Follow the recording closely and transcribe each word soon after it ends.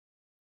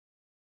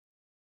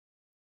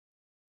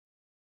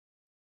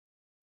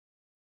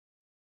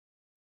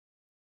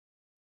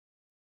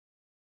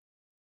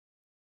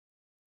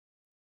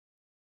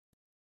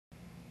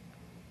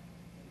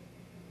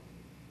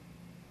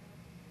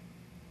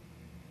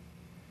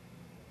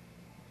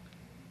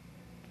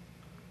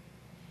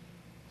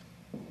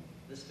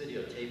This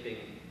videotaping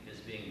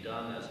is being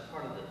done as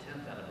part of the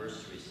 10th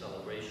anniversary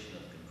celebration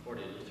of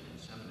Concordia Lutheran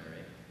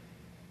Seminary.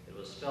 It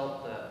was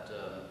felt that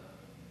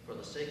for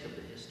the sake of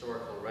the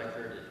historical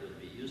record, it would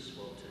be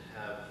useful to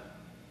have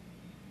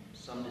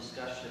some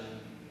discussion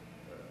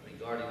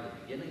regarding the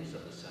beginnings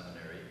of the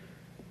seminary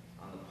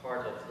on the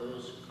part of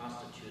those who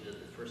constituted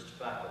the first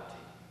faculty.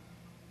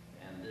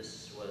 And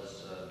this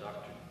was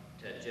Dr.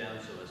 Ted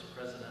Janzow as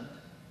president,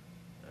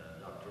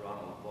 Dr.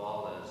 Ronald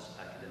Vahl as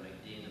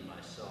academic dean, and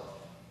myself,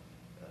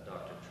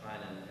 Dr.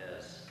 Thrienen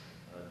as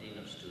dean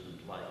of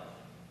student life.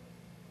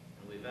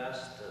 And we've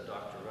asked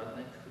Dr.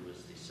 Rudnick, who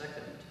is the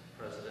second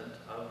president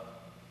of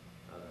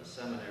the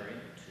seminary,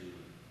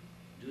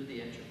 to do the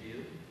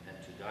interview and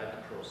to guide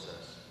the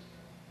process.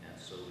 And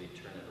so we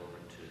turn it over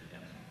to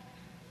him.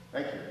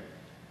 Thank you.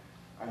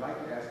 I'd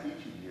like to ask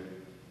each of you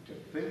to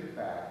think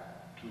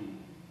back to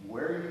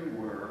where you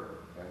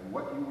were and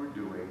what you were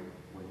doing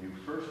when you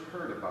first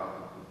heard about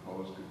the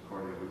proposed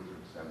Concordia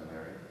Lutheran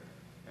Seminary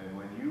and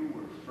when you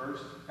were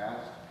first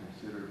asked to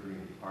consider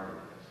being part of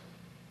this.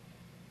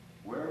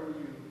 Where were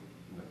you,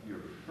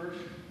 your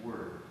first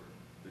word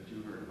that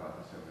you heard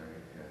about the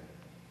seminary and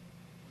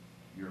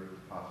your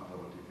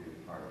possibility of being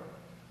part of it?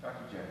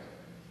 Dr. Janzow.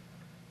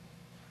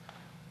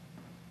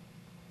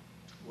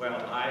 Well,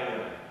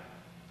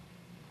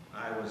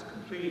 I was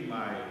completing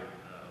my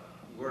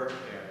work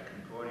at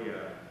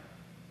Concordia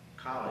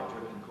College,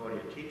 or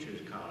Concordia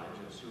Teachers College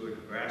in Seward,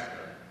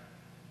 Nebraska,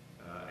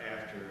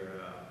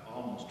 after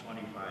almost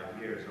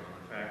 25 years on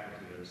the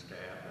faculty and staff,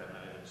 and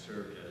I had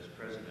served as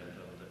president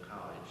of the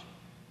college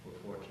for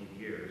 14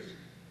 years.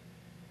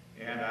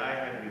 And I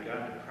had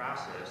begun to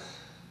process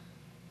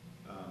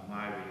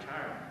my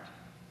retirement.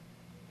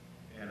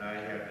 And I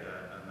had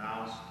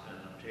announced and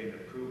obtained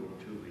approval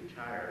to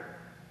retire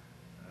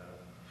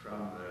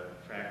from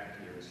the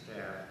faculty and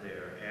staff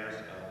there as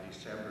of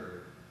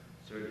December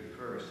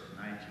 31st,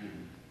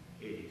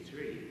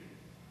 1983.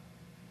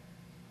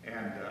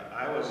 And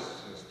I was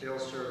still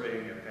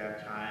serving at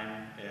that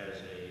time as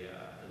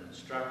an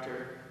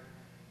instructor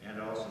and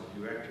also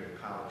director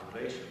of college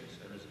relations.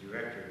 And as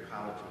director of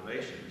college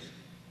relations,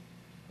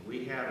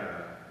 we had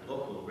a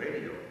local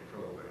radio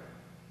program,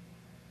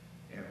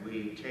 and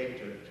we taped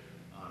it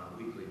on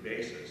a weekly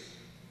basis.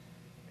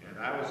 And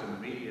I was in the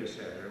media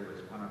center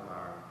with one of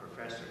our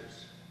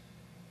professors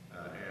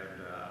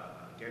and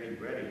getting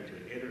ready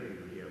to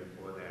interview him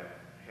for that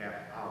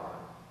half-hour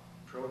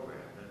program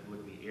that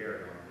would be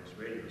aired on this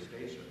radio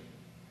station.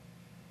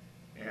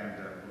 And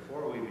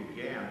before we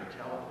began, the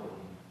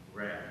telephone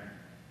rang,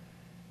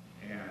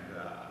 and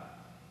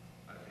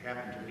I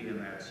happened to be in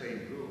that same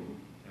room,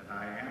 and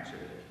I answered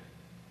it.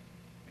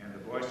 And the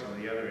voice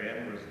on the other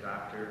end was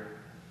Dr.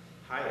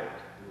 Hyatt,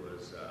 who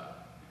was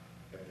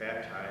at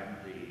that time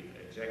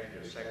the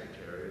executive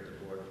secretary of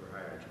the Board for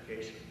Higher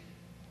Education.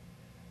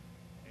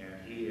 And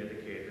he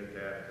indicated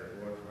that the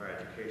Board for Higher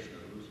Education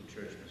of the Lutheran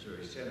Church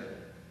Missouri Synod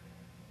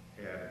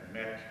had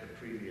met the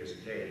previous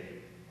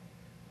day,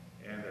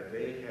 and that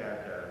they had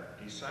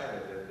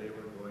decided that they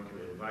were going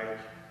to invite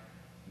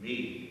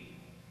me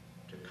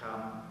to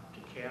come to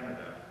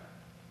Canada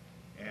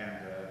and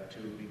to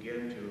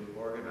begin to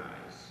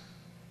organize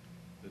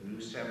the new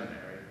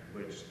seminary,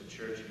 which the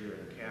church here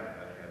in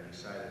Canada had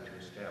decided to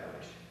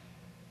establish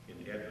in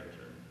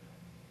Edmonton,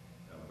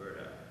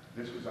 Alberta.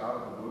 This was out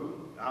of the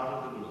blue? Out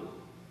of the blue.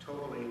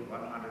 Totally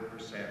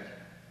 100%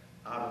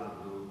 out of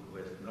the blue,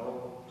 with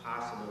no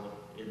possible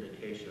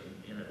indication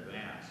in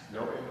advance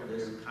that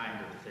this kind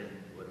of thing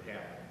would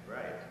happen.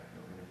 Right.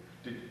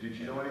 Did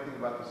you know anything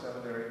about the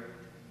seminary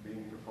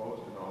being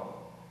proposed at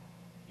all?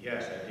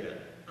 Yes, I did.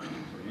 So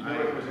you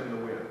knew it was in the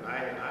wind?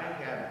 I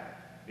had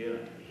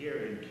been here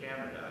in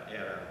Canada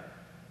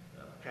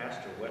at a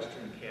Pastor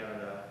Western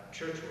Canada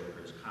Church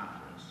Workers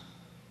Conference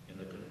in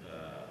the,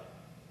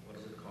 what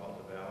is it called,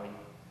 the valley?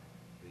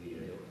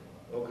 The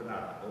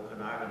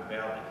Okanagan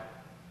Valley.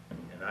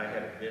 And I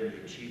had been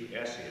the chief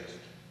essayist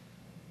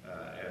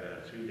at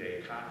a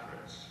 3-day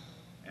conference.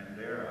 And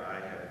there I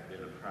had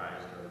been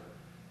apprised of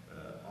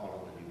all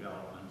of the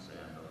developments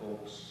and the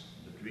hopes,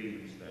 the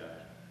dreams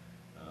that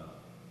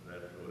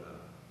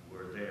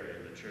were there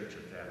in the church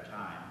at that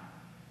time,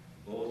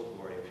 both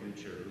for a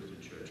future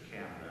Lutheran Church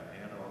Canada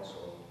and also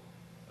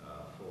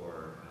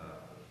for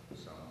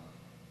some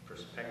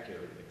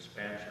prospective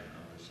expansion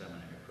of the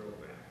seminary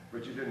program.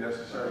 But you didn't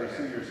necessarily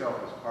see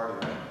yourself as part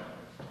of that?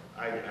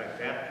 At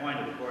that point,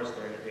 of course,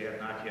 they had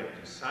not yet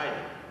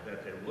decided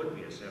that there would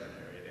be a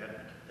seminary at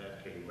Edmonton.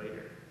 That came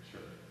later.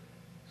 Sure.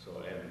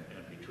 So,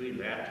 and between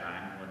that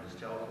time, when this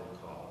telephone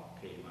call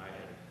came, I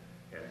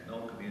had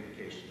no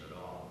communication at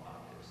all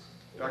about this.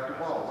 Dr.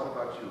 Vahl, what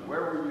about you?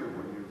 Where were you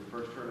when you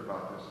first heard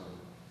about this and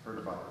heard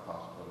about the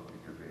possibility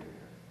of your being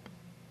here?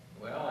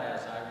 Well,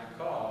 as I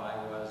recall, I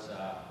was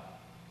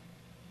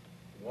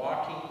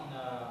walking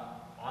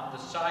on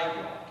the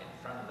sidewalk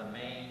in front of the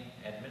main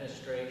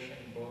administration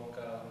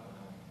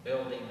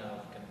building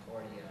of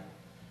Concordia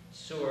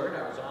Seward.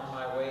 I was on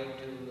my way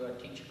to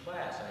teach a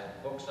class. I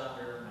had books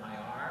under my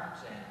arms,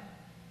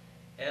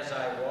 and as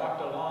I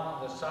walked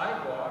along the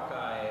sidewalk,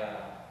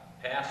 I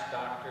passed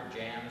Dr.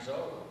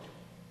 Janzow, which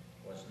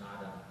was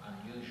not an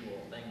unusual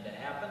thing to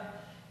happen.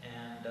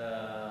 And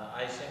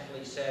I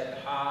simply said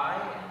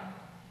hi, and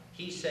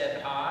he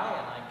said hi,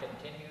 and I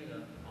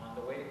continued on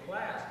the way to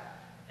class.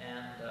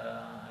 And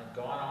I'd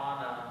gone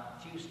on a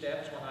few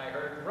steps when I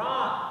heard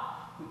Ron.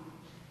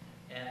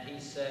 And he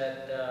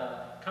said,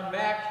 come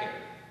back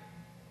here.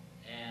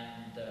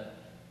 And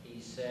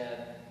he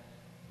said,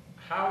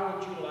 how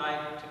would you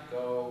like to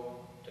go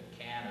to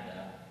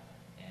Canada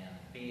and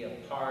be a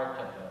part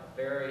of a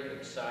very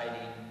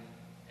exciting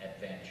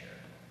adventure?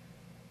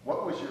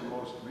 What was your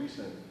most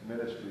recent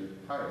ministry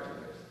prior to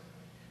this?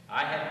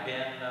 I had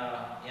been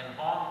in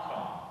Hong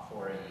Kong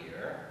for a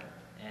year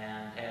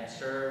and had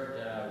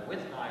served with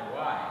my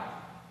wife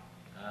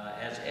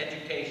as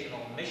educational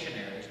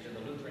missionaries to the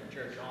Lutheran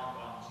Church Hong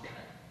Kong Synod.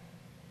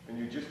 And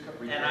you just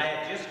returned? And I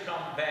had just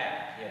come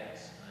back,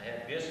 yes. I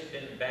had just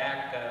been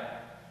back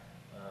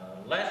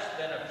less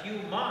than a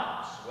few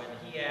months when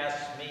he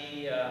asked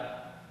me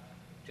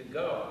to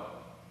go.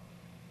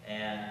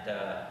 And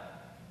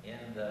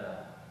in the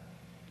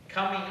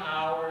coming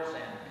hours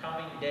and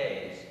coming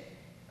days,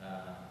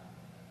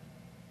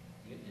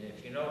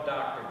 if you know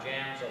Dr.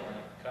 Janzow when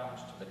it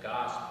comes to the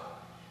gospel,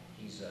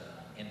 he's an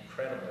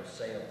incredible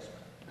salesman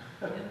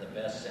in the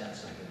best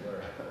sense of the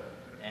word.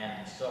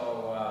 And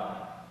so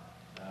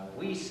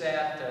we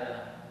sat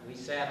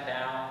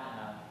down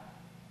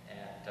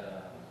at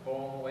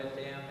home with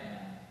him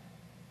and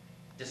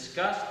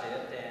discussed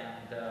it,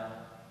 and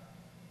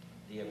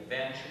the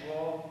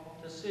eventual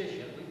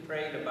decision, we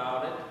prayed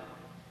about it,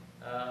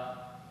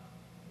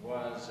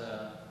 was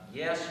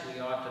yes, we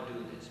ought to do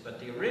this. But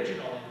the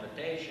original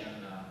invitation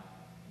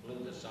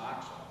blew the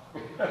socks off.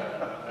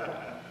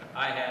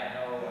 I had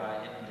no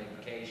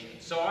indication.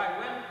 So I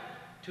went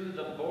to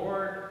the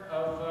Board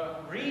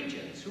of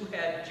Regents, who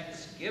had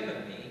just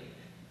given me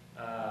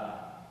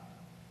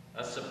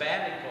a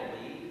sabbatical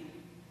leave,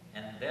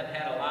 and then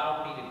had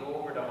allowed me to go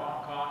over to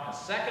Hong Kong a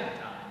second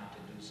time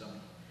to do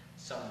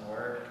some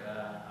work.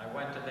 I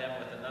went to them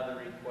with another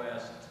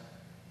request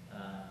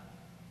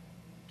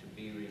to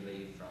be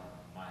relieved from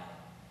my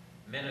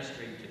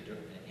ministry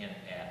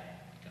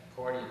at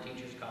Concordia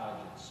Teachers College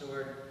in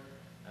Seward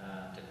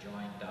to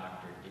join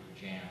Dr.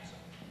 Janzow.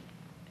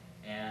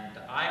 And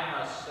I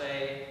must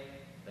say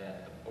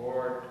that the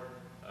Board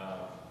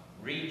of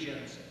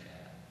Regents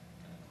at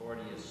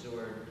Concordia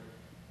Seward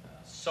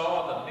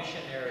saw the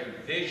missionary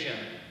vision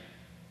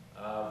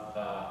of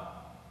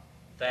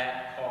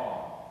that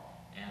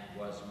call and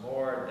was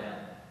more than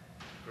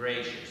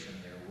gracious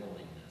in their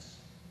willingness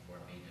for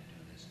me to do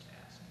this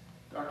task.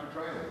 Dr.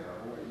 Thrienen,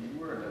 you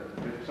were in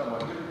a somewhat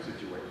different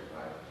situation,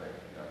 I think.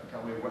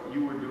 Tell me what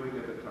you were doing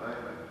at the time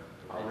and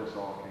how this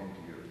all came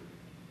to you.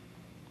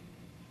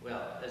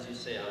 Well, as you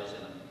say, I was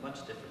in a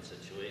much different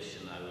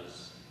situation. I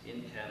was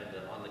in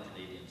Canada on the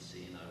Canadian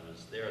scene. I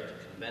was there at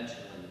the convention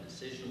when the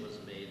decision was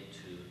made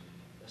to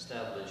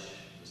establish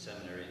the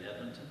seminary in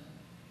Edmonton.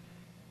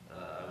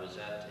 I was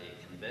at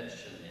a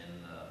convention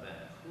in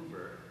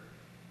Vancouver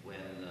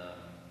when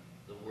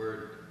the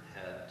word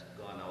had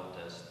gone out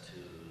as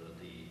to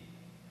the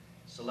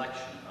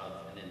selection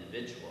of an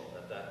individual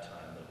at that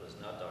time that was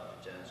not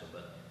Dr. Janzow,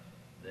 but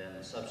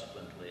then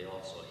subsequently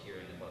also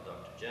hearing about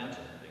Dr.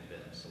 Janzow having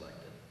been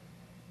selected.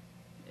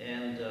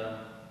 And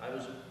I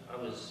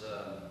was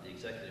the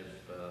executive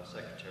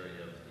secretary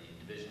of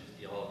the Division of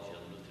Theology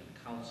of the Lutheran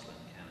Council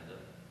in Canada.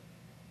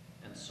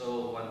 And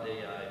so one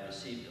day I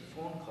received a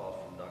phone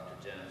call from Dr.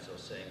 Janzow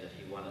saying that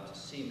he wanted to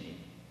see me.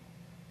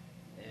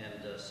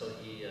 And so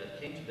he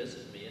came to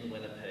visit me in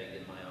Winnipeg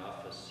in my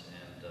office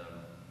and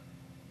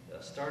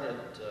started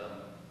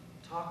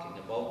talking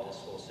about this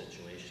whole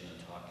situation and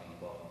talking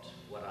about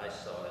what I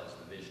saw as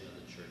the vision of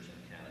the church in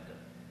Canada.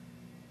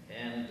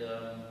 And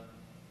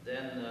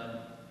then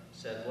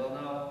said, well,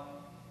 now,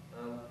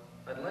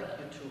 I'd like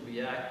you to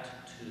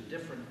react to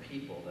different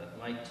people that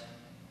might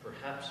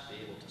perhaps be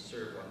able to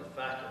serve on the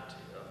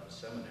faculty of the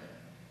seminary.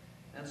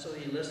 And so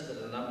he listed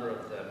a number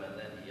of them, and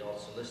then he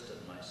also listed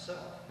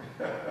myself.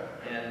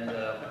 And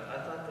I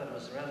thought that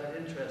was a rather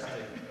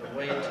interesting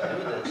way to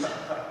do this,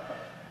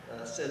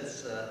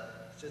 since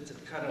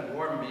it kind of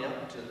warmed me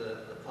up to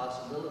the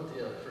possibility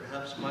of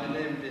perhaps my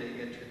name being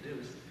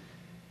introduced.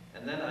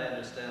 And then I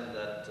understand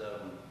that,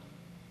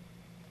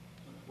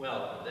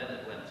 well, then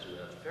it went through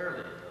a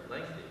fairly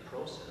lengthy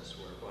process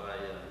whereby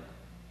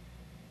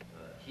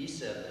he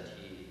said that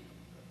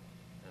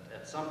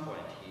at some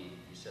point he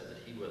said that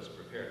he was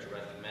prepared to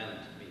recommend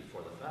me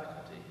for the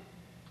faculty.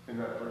 In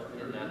that first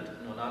interview?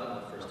 No, not in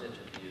the first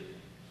interview,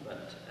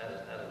 but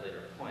at a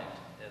later point.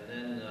 And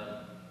then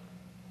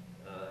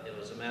it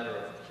was a matter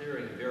of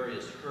clearing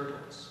various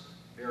hurdles,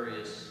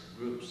 various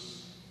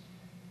groups.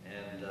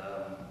 And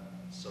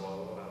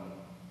so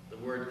the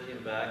word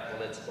came back,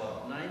 well, it's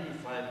about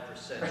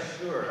 95%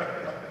 sure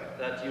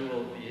that you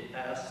will be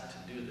asked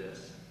to do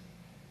this.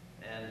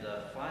 And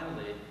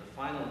finally, the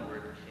final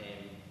word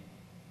came,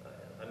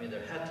 I mean,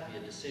 there had to be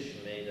a decision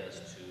made as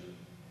to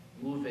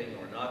moving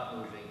or not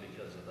moving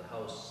because of the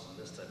house and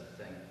this type of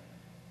thing.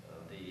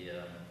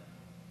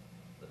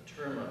 The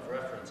term of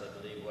reference, I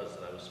believe, was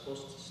that I was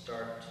supposed to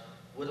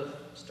would have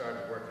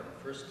started work on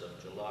the 1st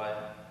of July,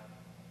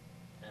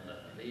 and I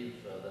believe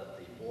that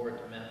the board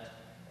met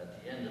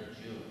at the end of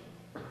June.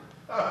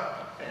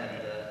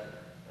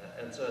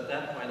 And so at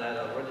that point, I'd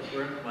already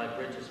burned my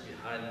bridges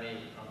behind me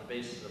on the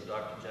basis of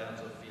Dr.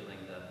 Janzow feeling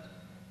that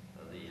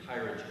the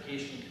Higher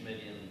Education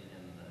Committee in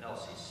the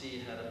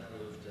LCC had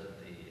approved it,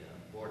 the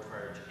Board for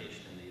Higher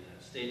Education in the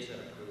United States had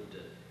approved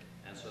it,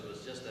 and so it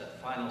was just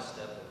that final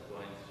step of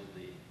going through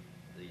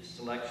the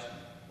selection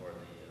or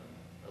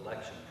the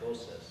election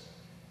process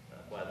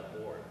by the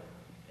board,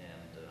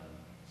 and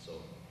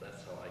so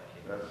that's how I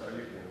came. That's how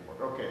you came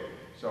aboard. Okay,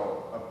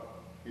 so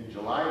in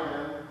July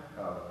then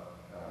of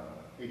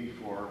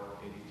 84,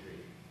 83.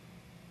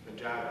 The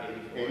job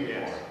 84. 84,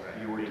 Yes,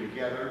 right. you were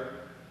together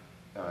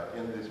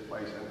in this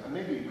place, and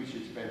maybe we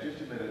should spend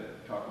just a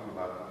minute talking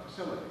about the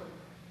facility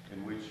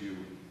in which you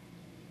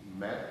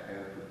met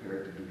and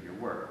prepared to do your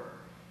work.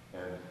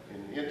 And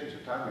in the interest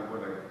of time, we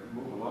want to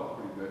move along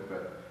pretty good,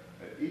 but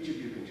each of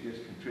you can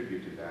just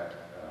contribute to that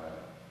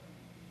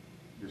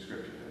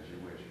description as you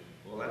wish.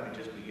 Well, let me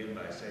just begin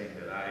by saying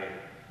that I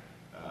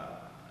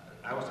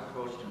was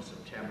approached in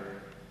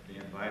September. They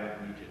invited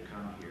me to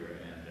come here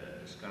and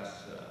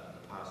discuss the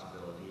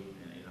possibility.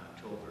 And in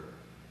October,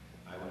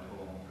 I went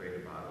home, prayed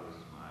about it with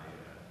my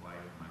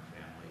wife and my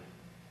family.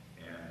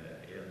 And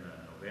in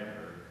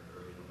November,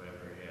 early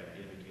November, had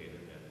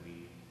indicated that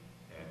we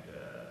had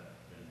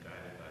been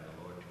guided by the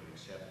Lord to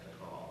accept the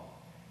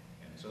call.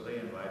 And so they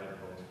invited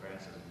both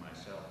Francis and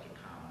myself to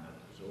come. That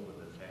was over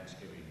the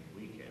Thanksgiving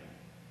weekend,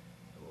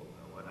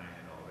 when I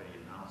had already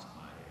announced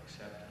my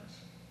acceptance.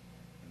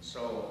 And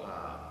so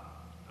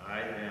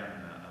I then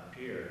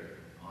appeared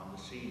on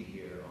the scene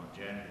here on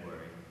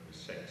January the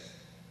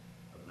 6th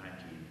of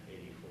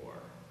 1984.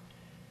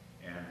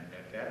 And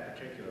at that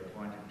particular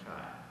point in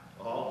time,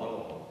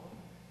 although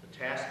the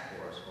task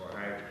force for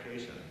higher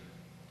education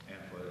and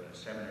for the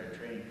seminary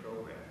training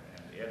program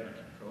and the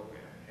Edmonton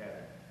program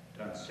had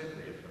done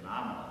simply a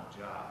phenomenal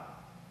job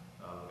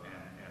of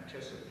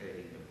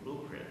anticipating the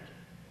blueprint,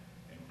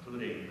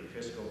 including the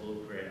fiscal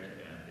blueprint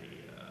and the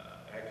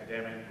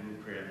academic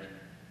blueprint,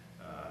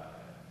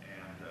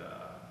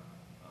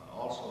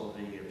 also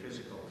the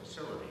physical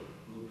facility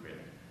blueprint.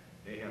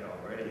 They had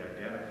already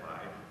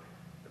identified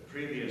the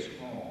previous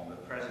home, the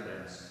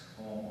president's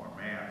home or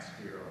manse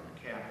here on the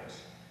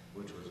campus,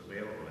 which was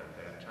available at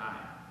that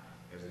time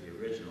as the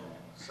original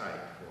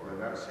site for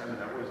the seminary.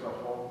 That was the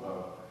home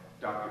of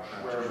Dr.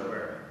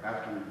 Schwerman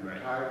after he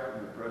retired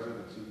from the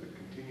presidency but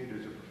continued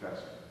as a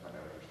professor, if I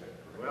understand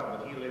correctly. Well,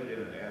 but he lived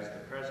in it as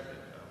the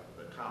president of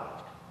the college,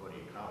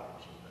 Concordia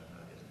College.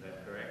 Isn't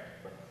that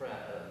correct? But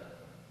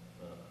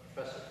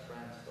Professor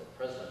France, though,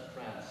 President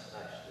France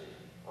actually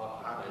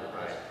occupied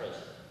it as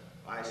president.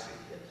 I see.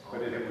 Yes.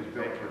 But it was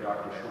built for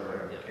Dr.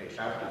 Schwerman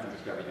Yeah. after he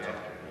stepped down.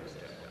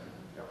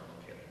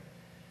 Okay.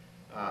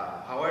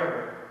 However,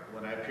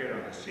 when I appeared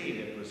on the scene,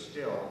 it was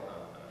still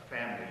a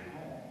family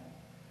home.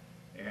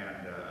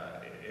 And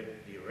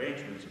the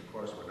arrangements, of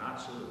course, were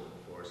not suitable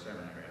for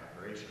seminary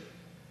operation.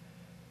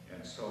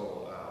 And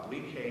so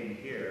we came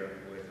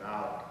here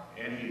without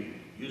any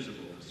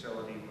usable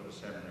facility for the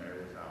seminary,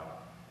 without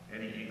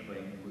any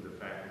inkling who the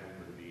faculty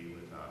would be,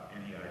 without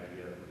any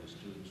idea who the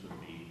students would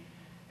be,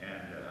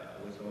 and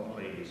with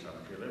only some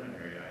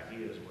preliminary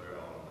ideas where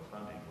all of the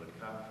funding would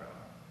come from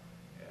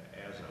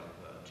as of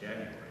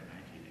January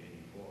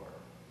 1984.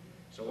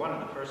 So one of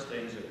the first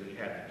things that we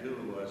had to do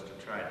was to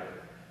try to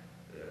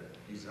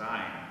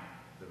design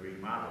the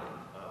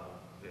remodeling of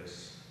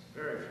this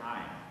very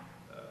fine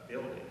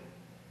building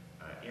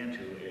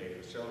into a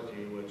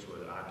facility which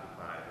would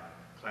occupy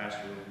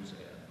classrooms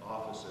and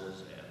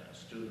offices and a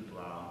student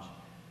lounge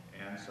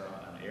and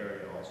an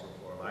area also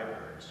for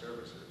library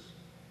services.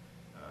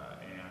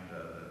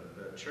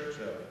 The Church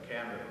of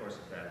Canada, of course,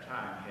 at that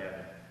time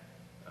had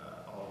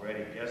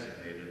already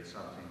designated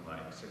something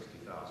like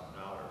 $60,000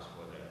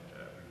 for that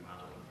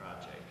remodeling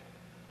project.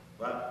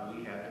 But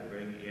we had to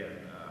bring in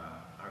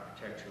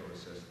architectural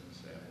assistants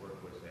and work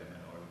with them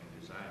in order to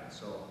design it.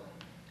 So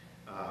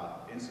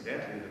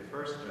incidentally, the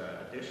first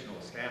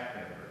additional staff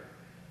member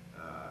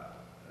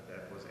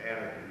that was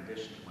added in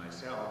addition to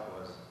myself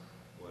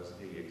was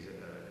the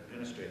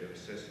administrative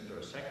assistant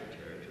or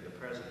secretary to the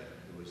president,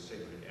 who was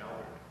Sigrid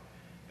Albert.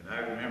 And I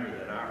remember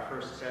that our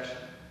first session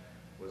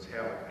was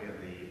held in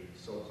the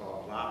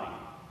so-called lobby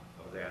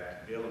of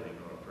that building,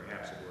 or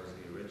perhaps it was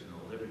the original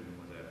living room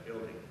of that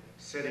building,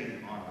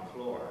 sitting on the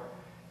floor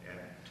and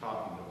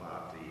talking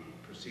about the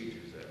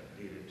procedures that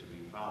needed to be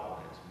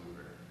followed as we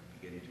were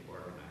beginning to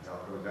organize. Now,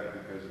 was that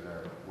because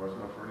there was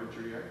no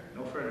furniture yet?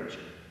 No furniture.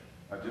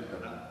 Just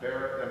a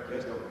bare, empty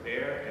Just a building.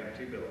 bare,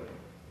 empty building,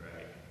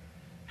 right?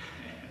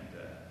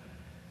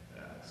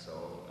 And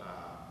so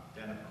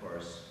then, of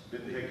course,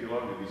 Didn't take you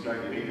long to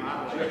decide you needed some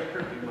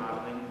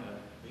remodeling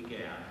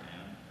began,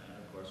 and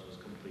of course was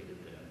completed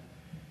then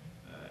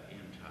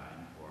in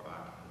time for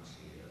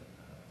occupancy.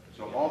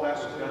 So all that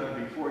was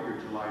done before your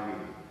July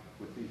meeting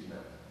with these men?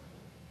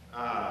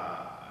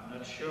 I'm not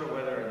wasn't sure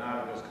whether or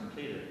not it was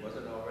completed. Was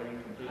it already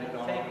completed?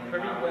 I think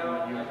pretty well,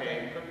 when you I came?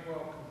 think pretty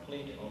well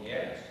completed, Okay.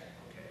 yes.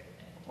 Okay.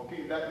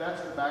 Okay,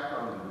 that's the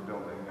background of the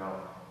building.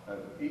 Now,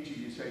 each of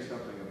you say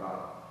something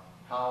about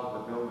how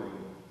the building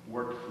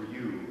worked for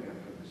you and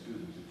for the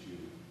students that you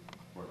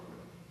worked with.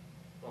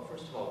 Well,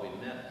 first of all, we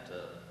met,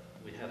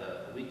 we had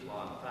a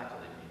week-long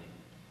faculty meeting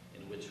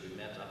in which we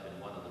met up in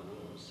one of the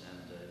rooms,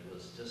 and it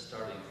was just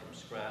starting from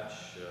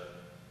scratch.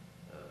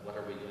 What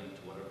are we going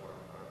to,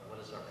 what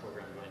is our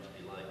program going to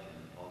be like,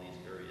 and all these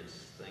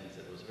various things.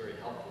 It was very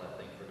helpful, I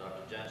think, for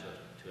Dr. Janzow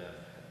to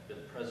have been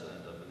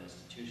president of an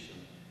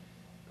institution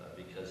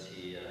because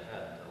he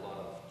had a lot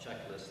of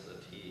checklists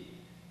that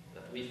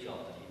we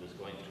felt that he was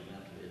going through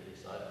mentally, at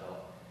least I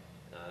felt,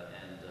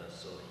 and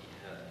so he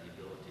had the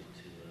ability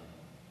to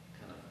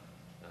kind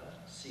of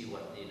see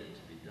what needed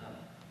to be done.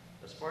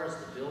 As far as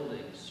the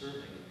building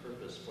serving the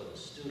purpose for the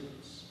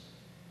students,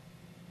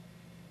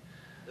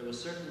 there was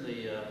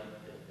certainly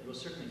it was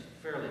certainly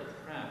fairly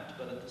cramped,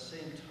 but at the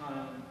same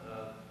time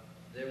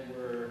there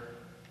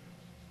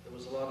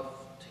was a lot of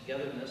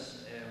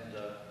togetherness, and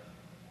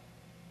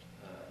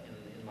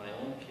in my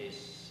own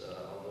case,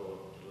 although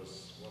it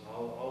was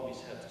one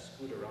always had to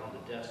scoot around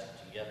the desk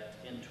to get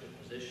into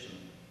a position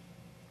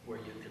where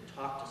you could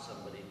talk to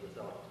somebody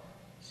without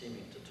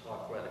seeming to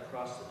talk right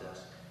across the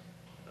desk,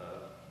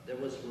 there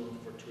was room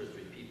for 2 or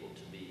 3 people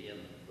to be in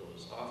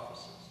those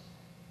offices,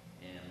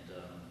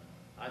 and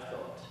I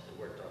felt it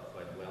worked out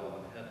quite well.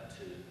 One had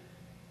to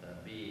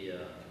be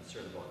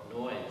concerned about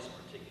noise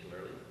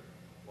particularly.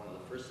 One of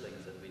the first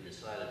things that we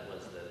decided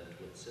was that it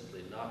would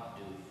simply not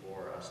do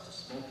for us to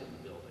smoke in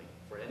the building,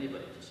 for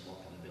anybody to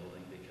smoke in the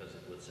building, because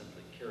it would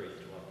simply carry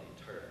throughout the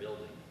entire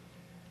building.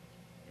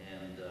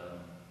 And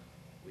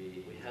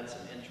we had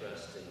some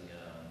interesting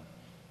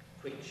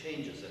quick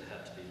changes that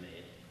had to be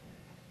made.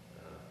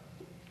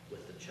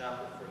 With the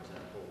chapel, for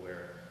example,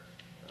 where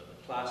the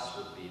class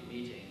would be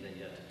meeting, then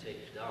you had to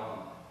take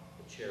down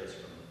the chairs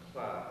from the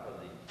class, or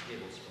the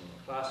tables from the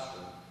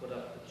classroom, put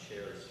up the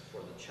chairs for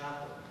the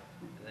chapel,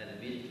 and then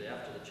immediately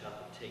after the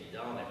chapel take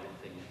down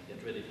everything, get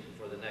ready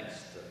for the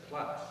next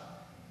class.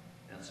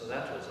 And so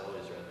that was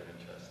always rather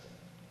interesting.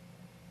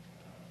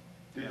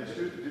 Did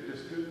the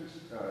students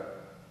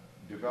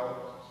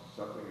develop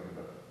something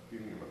of a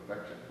feeling of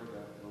affection for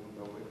that little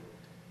building?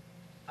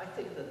 I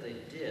think that they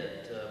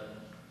did.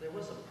 There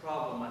was a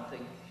problem, I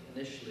think,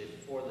 initially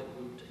for the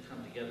group to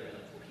come together in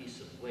a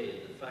cohesive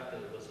way. The fact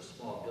that it was a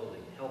small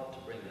building helped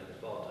to bring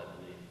that about, I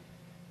believe.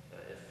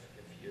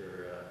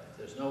 If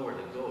there's nowhere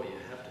to go, you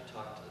have to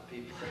talk to the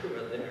people who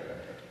are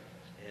there.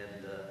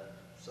 And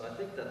so I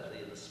think that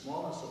the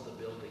smallness of the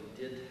building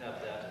did have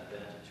that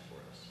advantage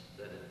for us,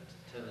 that it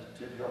tended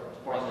to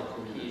bring the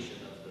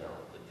cohesion of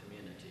the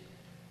community.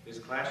 This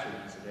classroom,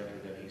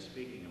 incidentally, that he's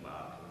speaking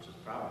about, which is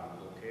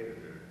probably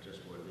located there,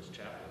 just where this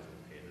chapel is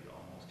located,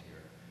 almost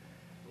here,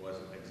 was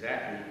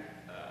exactly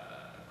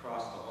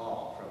across the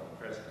hall from the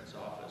president's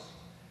office.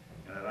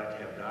 And I'd like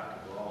to have Dr.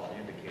 Vahl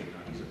indicate,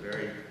 now he's a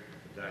very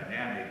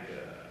dynamic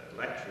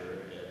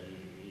lecturer, and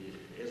he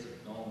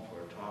isn't known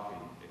for talking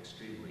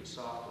extremely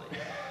softly.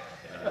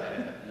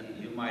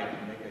 You might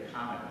make a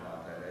comment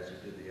about that as you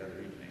did the other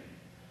evening.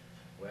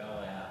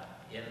 Well,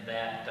 in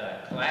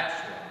that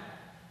classroom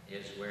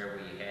is where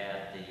we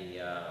had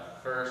the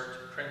first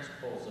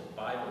Principles of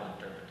Bible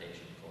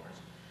Interpretation course,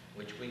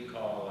 which we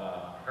call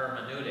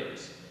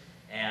hermeneutics.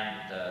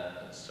 And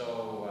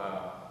so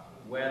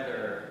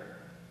whether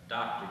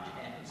Dr.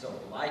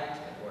 Janzow liked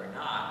it or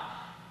not,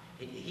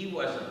 he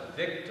was a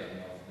victim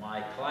of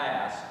my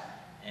class,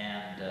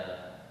 and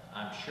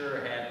I'm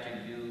sure had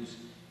to use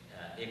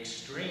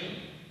extreme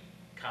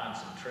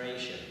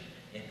concentration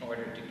in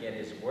order to get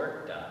his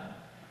work done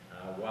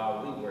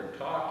while we were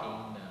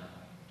talking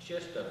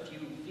just a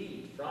few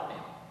feet from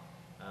him.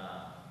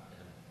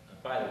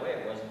 By the way,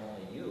 it wasn't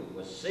only you, it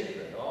was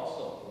Sigrid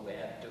also who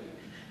had to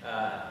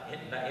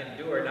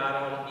endure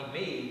not only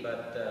me,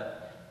 but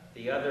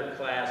the other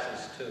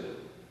classes too.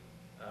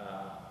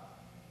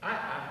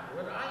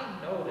 What I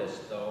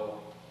noticed,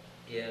 though,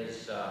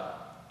 is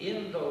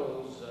in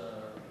those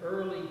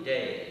early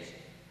days,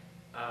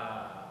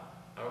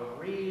 a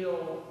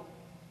real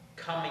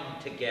coming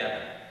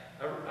together,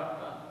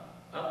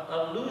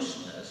 a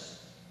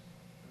looseness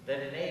that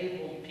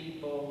enabled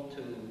people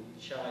to,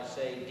 shall I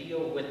say,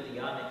 deal with the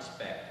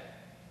unexpected.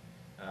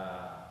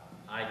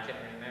 I can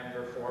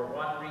remember, for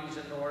one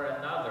reason or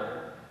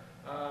another,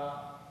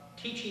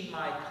 teaching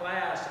my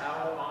class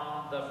out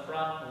on the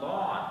front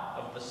lawn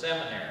of the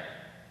seminary,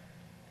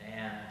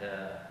 and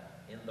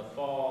in the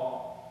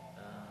fall,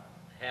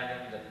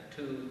 having the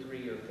 2,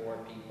 3, or 4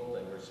 people,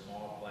 they were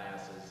small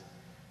classes,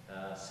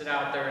 sit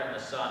out there in the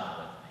sun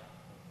with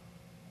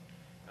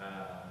me.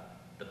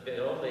 The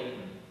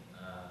building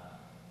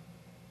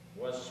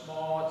was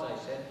small, as I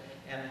said,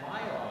 and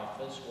my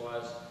office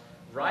was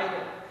right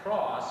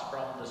across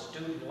from the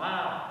student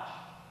lounge.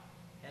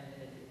 And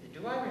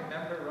do I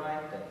remember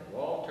right that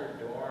Walter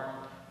Dorn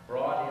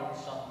brought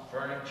in some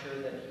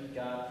furniture that he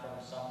got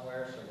from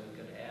somewhere so we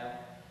could have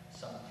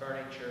some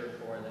furniture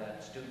for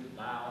that student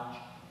lounge?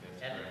 That's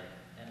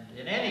And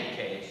in any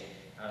case,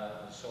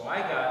 so I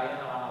got in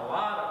on a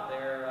lot of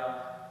their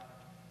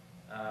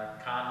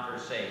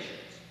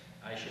conversations.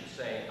 I should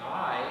say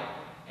I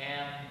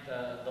and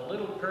the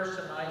little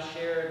person I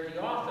shared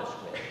the office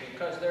with,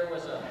 because there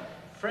was a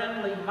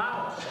friendly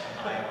mouse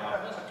in my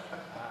office.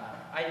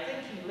 I think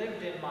he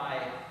lived in my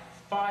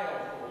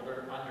file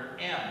folder under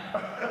M,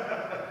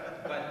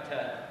 but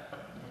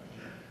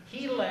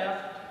he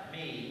left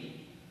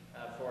me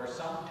for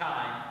some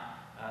time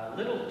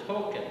little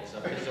tokens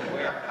of his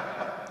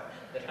awareness,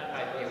 that I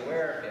might be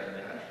aware of him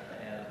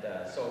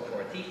and so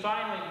forth. He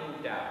finally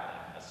moved out,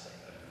 I must say.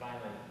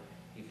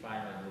 He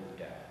finally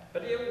moved out.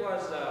 But it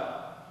was,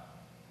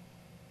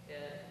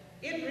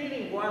 it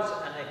really was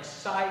an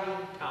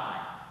exciting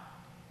time.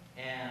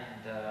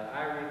 And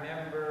I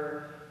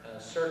remember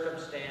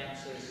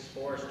circumstances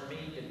forced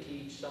me to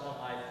teach some of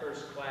my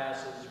first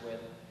classes with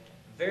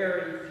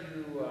very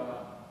few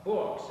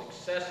books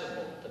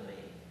accessible to me,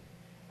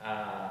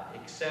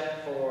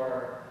 except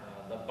for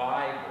the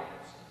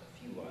Bibles and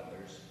a few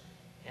others.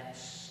 And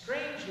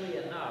strangely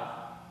enough,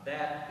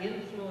 that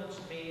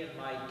influenced me in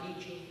my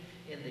teaching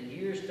in the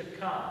years to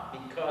come,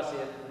 because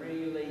it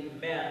really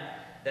meant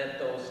that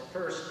those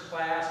first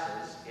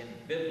classes in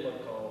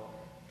biblical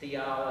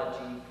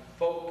theology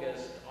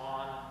focused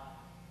on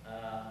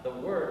the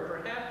Word,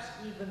 perhaps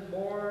even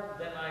more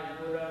than I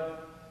would have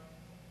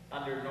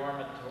under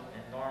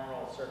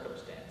normal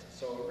circumstances.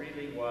 So it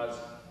really was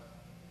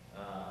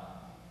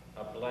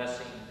a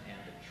blessing and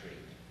a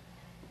treat.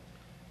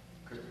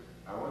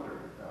 I wonder,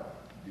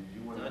 did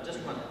you want to... I just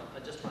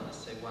want to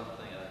say one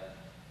thing.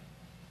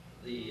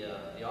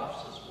 The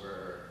offices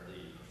where the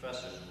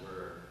professors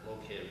were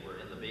located were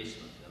in the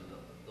basement, and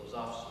those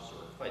offices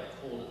were quite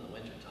cold in the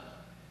wintertime.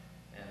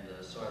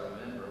 And so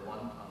I remember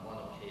on one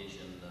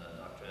occasion,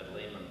 Dr. Ed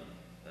Lehman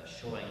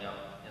showing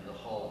up in the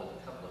hall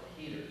with a couple of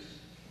heaters.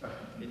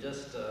 He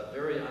just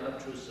very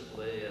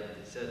unobtrusively, and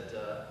he said,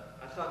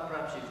 I thought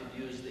perhaps you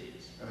could use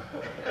these.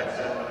 And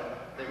so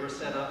they were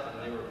set up,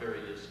 and they were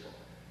very useful.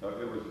 No,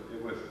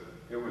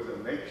 it was a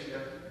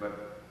makeshift,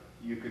 but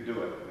you could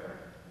do it there.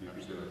 You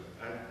could do it.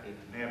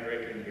 May I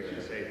break in here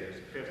and say there's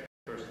a fifth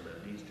person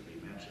that needs to be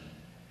mentioned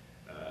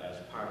as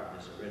part of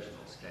this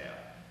original staff.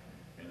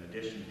 In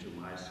addition to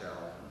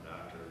myself and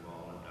Dr.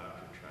 Vahl and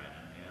Dr.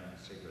 Thrienen and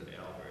Sigrid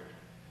Albert,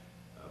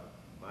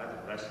 by the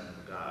blessing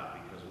of God,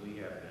 because we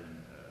have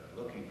been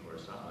looking for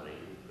somebody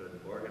who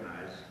could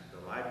organize the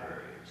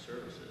library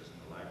services and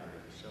the library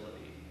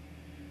facility.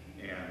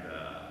 And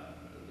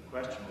the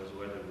question was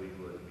whether we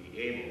would be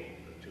able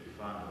to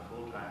fund a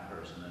full-time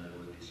person, and it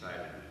was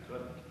decided we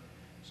couldn't.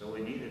 So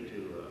we needed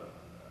to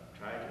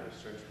try to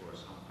search for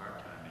some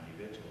part-time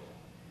individual.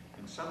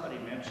 And somebody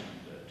mentioned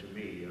to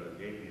me,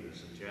 gave me the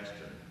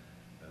suggestion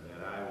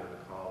that I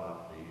would call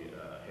up the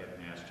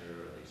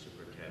headmaster or the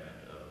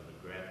superintendent of the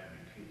Grant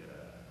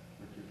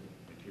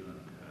McEwen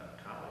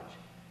College.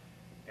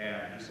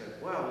 And he said,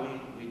 well,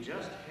 we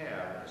just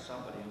have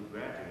somebody who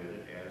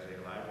graduated as a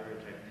library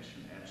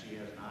technician, and she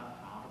has not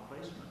found a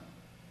placement.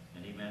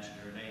 And he mentioned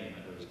her name,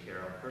 and it was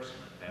Carol Person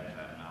at that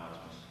time. Now it's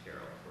Mrs.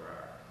 Carol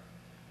Farrar.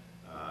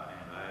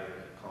 And I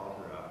called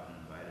her up and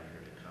invited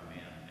her to come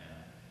in. And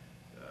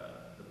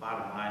the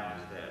bottom line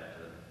is that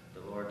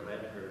the Lord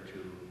led her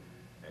to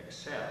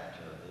accept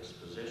this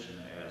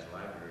position as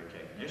library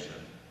technician.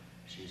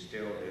 She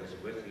still is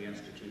with the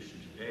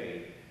institution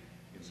today.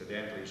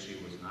 Incidentally, she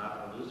was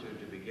not a Lutheran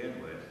to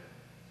begin with,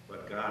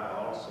 but God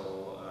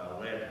also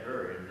led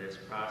her in this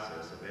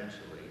process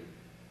eventually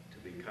to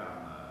become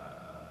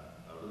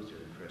a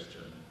Lutheran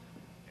Christian,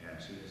 and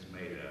she has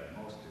made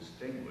a most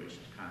distinguished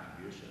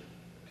contribution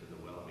to the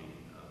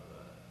well-being of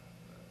the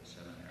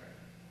seminary.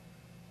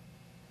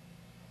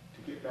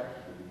 To get back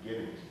to the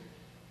beginnings,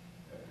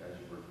 as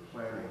you were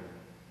planning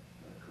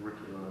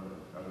curriculum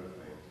and other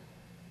things,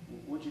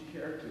 would you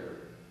care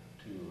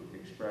to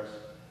express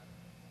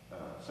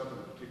some of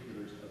the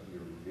particulars of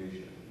your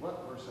vision?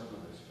 What were some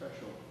of the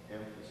special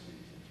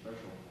emphases and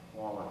special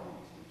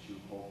qualities that you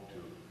hope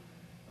to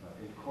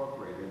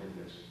incorporate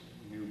into this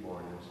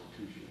newborn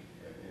institution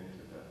and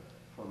into the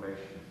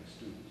formation of the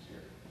students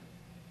here?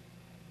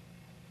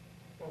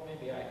 Well,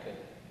 maybe I could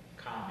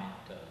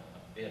comment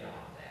a bit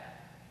on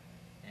that.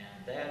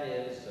 And that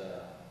is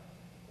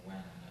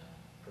when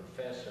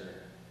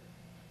Professor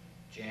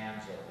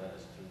Janzow led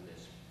us through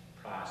this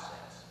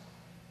process.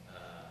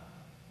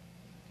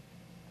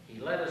 He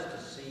led us to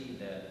see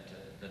that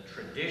the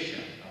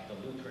tradition of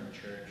the Lutheran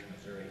Church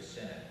Missouri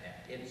Synod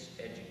and its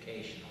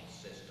educational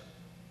system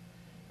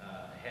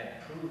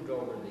had proved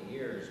over the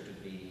years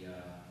to be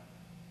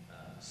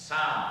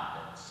sound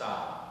and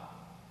solid.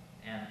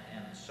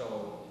 And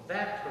so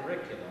that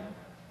curriculum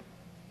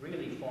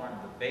really formed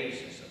the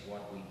basis of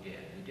what we did.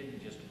 We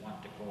didn't just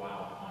want to go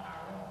out on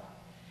our own.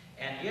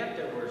 And yet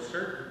there were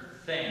certain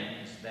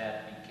things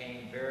that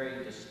became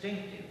very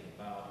distinctive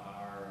about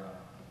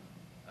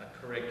our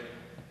curriculum.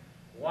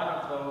 One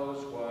of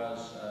those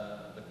was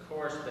the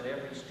course that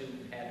every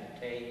student had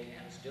to take,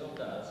 and still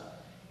does,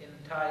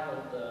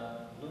 entitled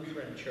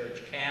Lutheran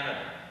Church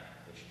Canada,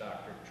 which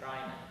Dr.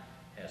 Thrienen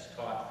has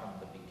taught from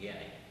the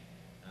beginning,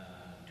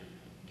 to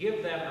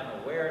give them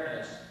an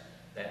awareness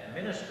that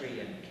ministry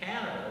in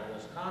Canada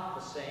was not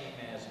the same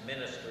as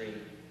ministry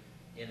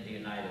in the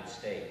United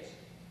States.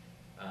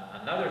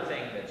 Another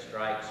thing that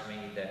strikes me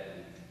that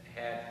we've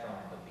had from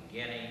the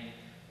beginning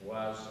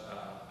was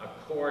a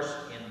course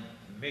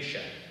in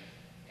mission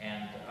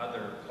and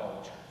other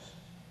cultures.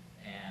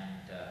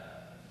 And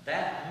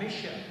that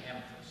mission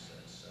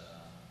emphasis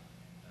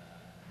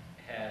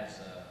has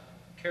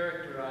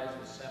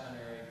characterized the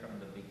seminary from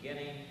the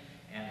beginning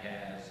and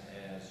has,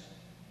 as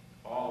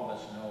all of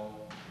us know,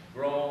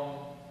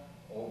 grown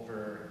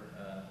over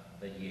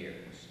the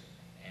years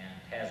and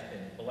has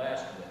been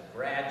blessed with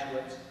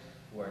graduates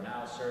who are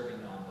now serving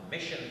on the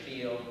mission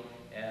field,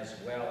 as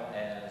well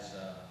as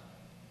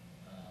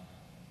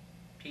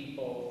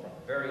people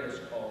from various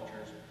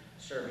cultures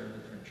serving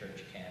Lutheran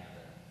Church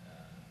Canada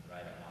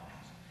right among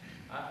us.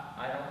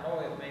 I don't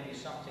know if maybe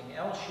something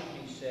else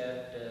should be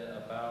said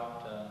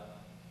about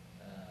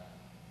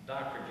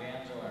Dr.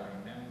 Janzow. I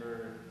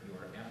remember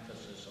your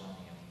emphasis on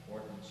the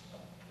importance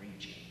of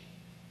preaching,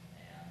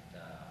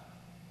 and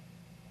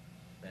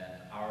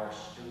that our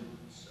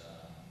students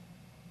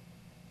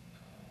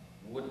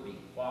would be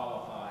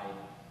qualified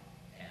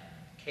and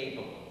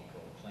capable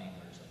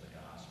proclaimers of the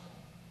gospel.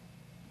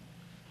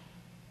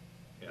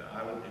 Yeah,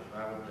 if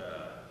I would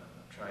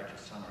try to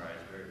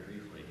summarize very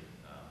briefly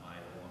my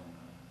own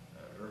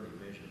early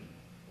vision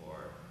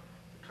for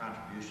the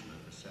contribution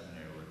that the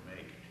seminary would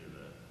make to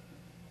the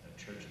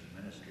church's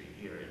ministry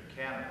here in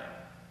Canada,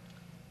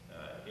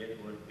 it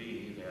would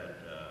be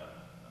that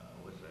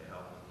with the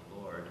help of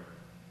the Lord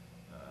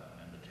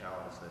and the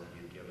talents that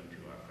He had given to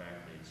our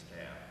faculty and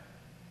staff,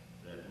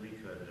 that we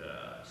could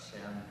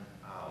send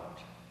out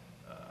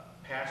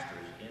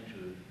pastors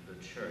into the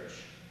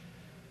church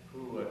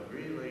who would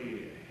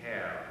really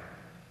have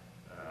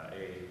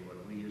what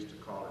we used to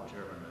call in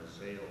German a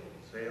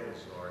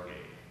Seelsorge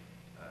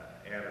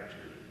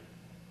attitude,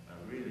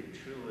 a really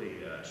truly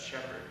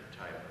shepherd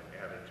type of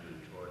attitude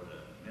toward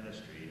the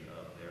ministry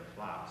of their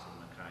flocks in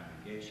the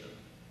congregation.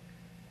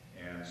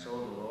 And so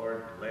the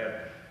Lord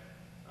led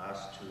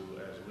us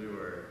to, as we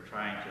were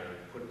trying to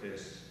put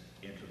this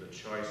into the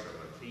choice of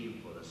a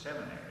theme for the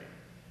seminary,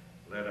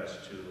 led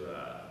us to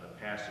the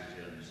passage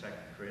in 2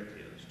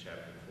 Corinthians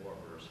chapter 4,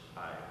 verse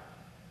 5.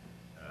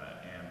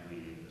 And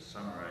we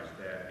summarized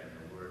that in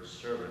the word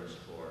servants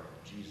for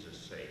Jesus'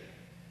 sake.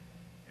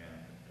 And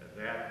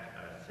that,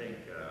 I think,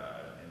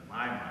 in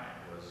my mind,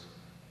 was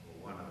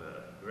one of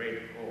the great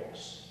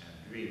hopes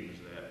and dreams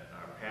that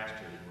our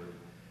pastors would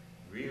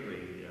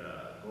really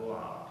go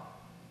out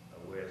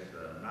with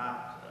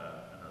not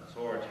an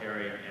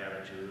authoritarian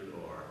attitude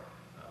or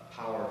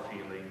power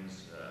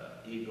feelings,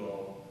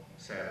 ego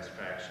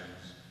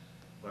satisfactions,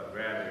 but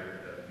rather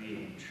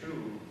being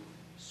true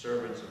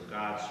servants of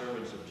God,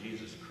 servants of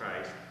Jesus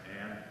Christ,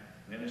 and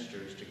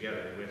ministers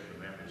together with the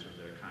members of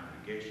their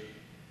congregation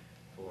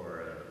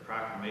for the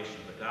proclamation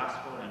of the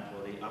gospel and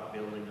for the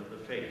upbuilding of the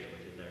faith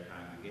within their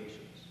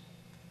congregations.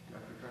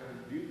 Dr.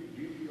 Thrienen,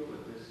 do you feel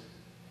that this,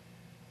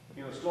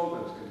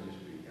 slogans can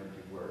just be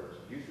empty words.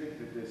 Do you think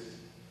that this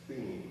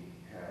theme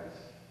has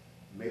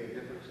made a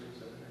difference in the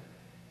seminary?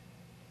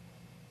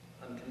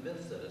 I'm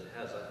convinced that it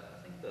has.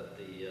 I think that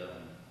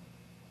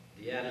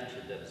the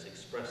attitude that is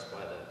expressed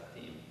by that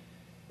theme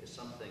is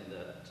something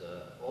that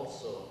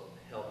also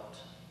helped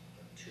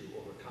to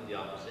overcome the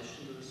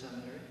opposition to the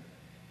seminary,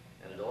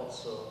 and it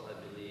also, I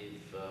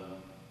believe,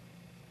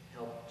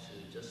 helped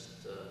to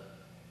just,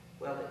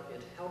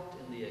 it helped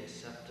in the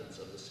acceptance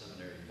of the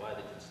seminary by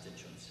the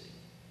constituency.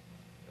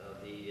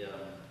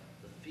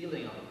 The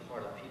feeling on the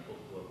part of people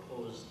who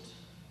opposed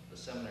the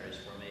seminary's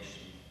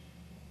formation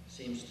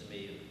seems to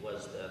me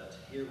was that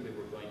here we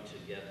were going to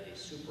get a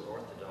super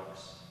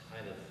orthodox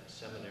kind of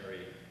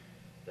seminary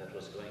that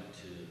was going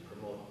to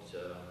promote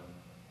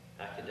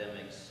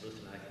academics,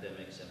 Lutheran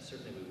academics, and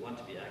certainly we want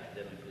to be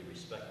academically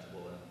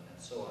respectable and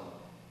so on.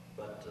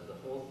 But the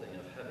whole thing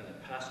of having a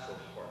pastoral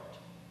heart,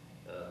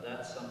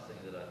 that's something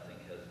that I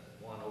think has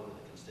won over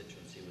the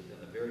constituency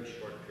within a very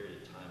short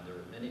period of time. There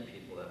were many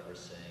people that were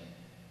saying,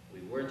 we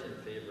weren't in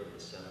favor of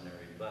the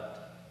seminary,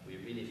 but we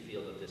really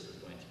feel that this is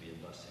going to be a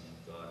blessing of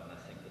God. And I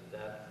think that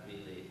that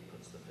really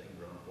puts the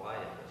finger on why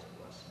it was a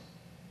blessing.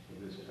 So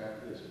this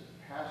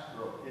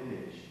pastoral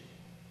image,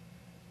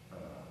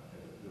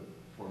 the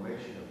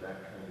formation of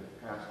that kind of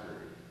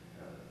pastor,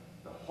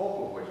 the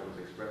hope of which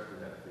was expressed in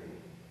that theme,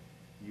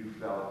 you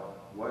felt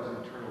was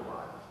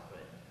internalized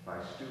by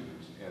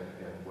students and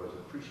was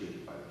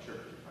appreciated by the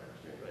church, if I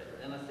understand right.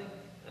 Correct.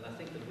 And I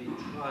think that we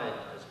tried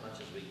as much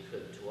as we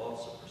could to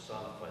also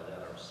personify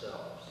that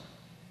ourselves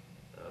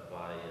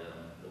by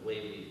the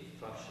way we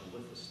function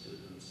with the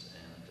students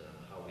and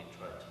how we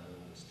try to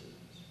move the students.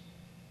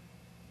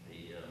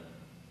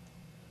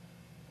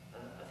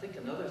 I think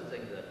another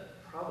thing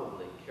that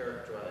probably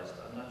characterized,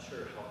 I'm not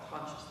sure how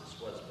conscious this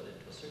was, but it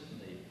was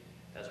certainly,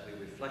 as we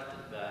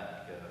reflected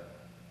back,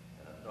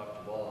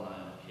 Dr. Vahl and I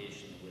on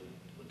occasion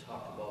would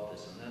talk about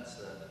this, and that's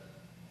that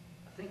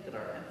I think that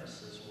our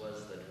emphasis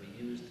was that we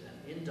used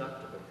an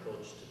inductive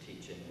approach to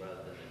teaching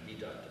rather than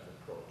deductive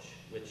approach,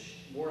 which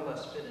more or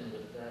less fit in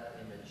with that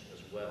image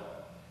as well,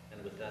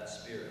 and with that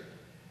spirit.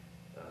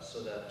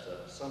 So that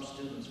some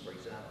students, for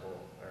example,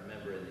 I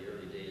remember in the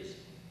early days,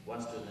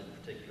 one student in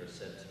particular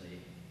said to me,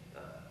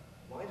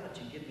 why don't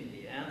you give me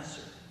the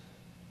answer?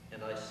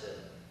 And I said,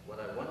 what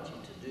I want you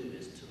to do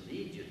is to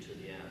lead you to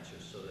the answer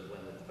so that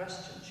when the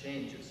question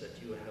changes, that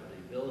you have the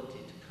ability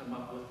to come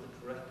up with the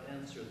correct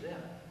answer then.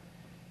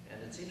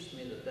 And it seems to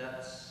me that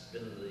that's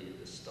been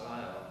the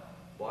style,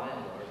 by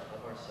and large,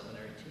 of our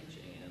seminary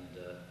teaching. And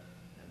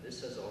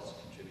this has also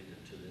contributed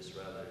to this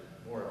rather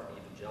more of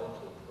an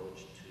evangelical approach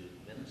to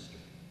ministry.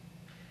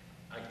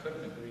 I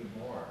couldn't agree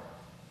more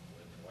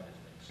with what has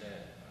been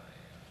said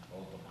by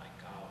both of my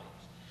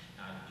colleagues.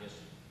 I'd just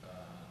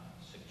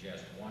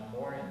suggest one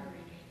more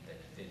ingredient that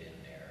fit in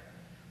there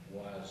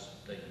was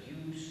the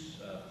use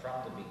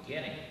from the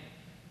beginning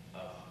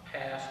of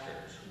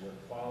pastors who were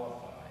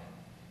qualified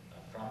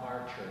from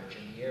our church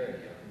in the area,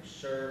 who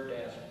served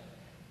as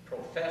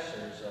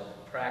professors of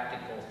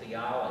practical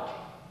theology.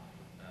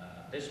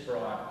 This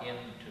brought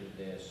into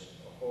this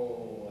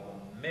whole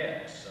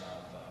mix of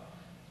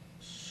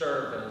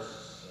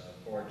service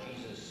for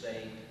Jesus'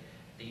 sake,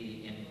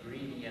 the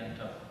ingredient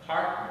of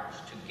partners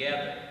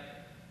together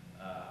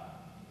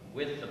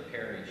with the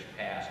parish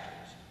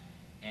pastors,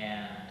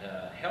 and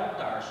helped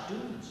our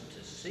students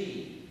to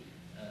see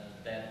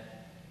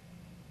that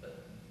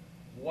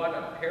what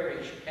a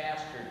parish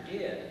pastor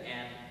did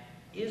and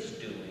is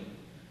doing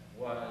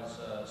was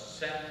a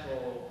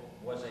central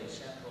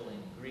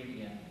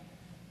ingredient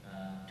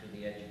to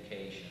the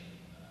education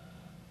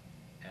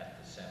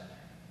at the seminary.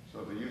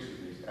 So the use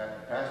of these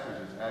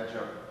pastors as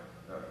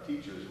adjunct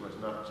teachers was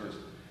not just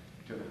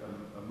to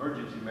an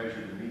emergency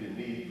measure to meet a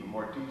need for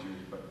more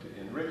teachers, but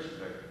to enrich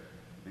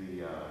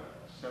the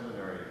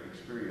seminary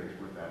experience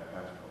with that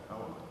pastoral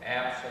element.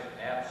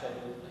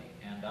 Absolutely.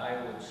 And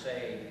I would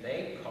say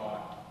they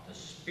caught the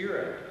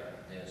spirit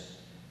of this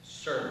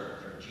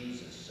servant for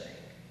Jesus' sake.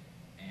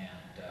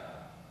 And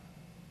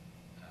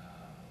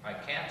I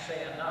can't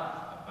say enough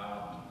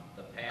about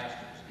the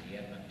pastors in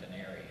the Edmonton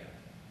area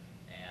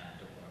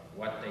and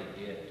what they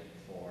did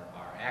for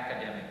our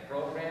academic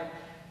program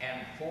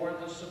and for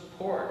the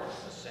support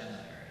of the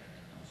seminary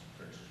in those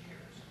first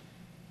years.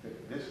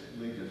 This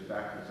leads us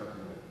back to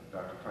something that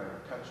Dr.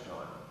 Thrienen touched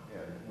on,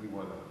 and we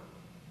want to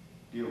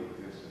deal with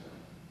this in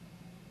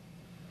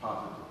a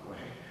positive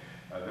way.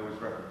 There was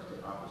reference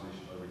to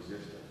opposition or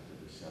resistance to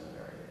the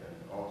seminary, and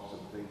also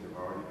some things have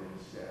already been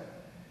said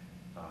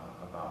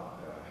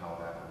about how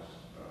that was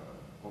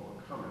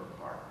overcome in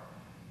part.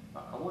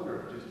 I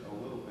wonder if just a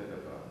little bit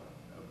of a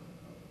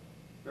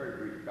very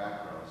brief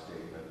background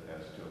statement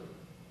as to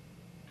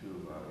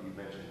you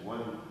mentioned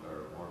one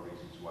or more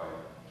reasons why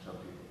some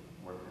people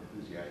weren't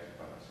enthusiastic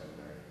about the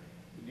seminary.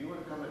 Do you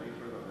want to comment any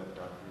further on that,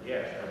 Dr.?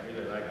 Yes, I'd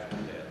really like to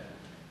do that,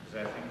 because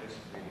I think this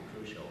is really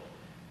crucial.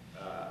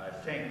 I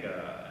think,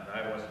 and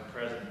I wasn't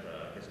present,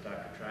 I guess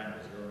Dr. Thrienen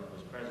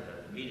was present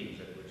at the meetings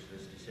at which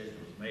this decision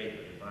was made,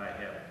 but if I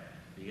have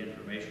the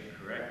information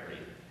correctly,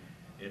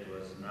 it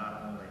was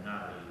not only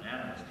not a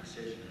unanimous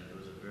decision, it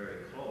was a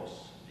very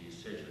close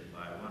decision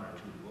by 1 or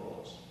 2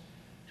 votes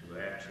to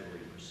actually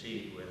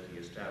proceed with the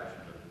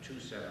establishment of a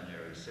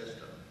 2-seminary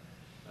system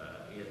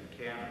in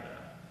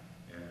Canada,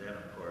 and then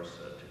of course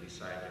to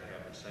decide to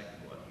have the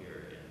second one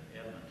here in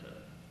Edmonton.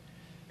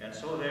 And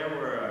so there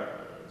were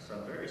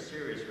some very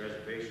serious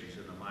reservations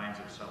in the minds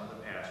of some of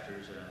the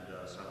pastors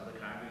and some of the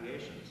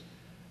congregations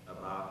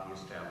about the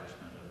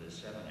establishment of this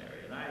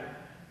seminary. And I,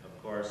 of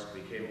course,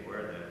 became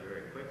aware of that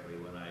very quickly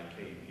when I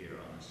came here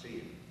on the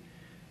scene.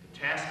 The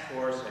task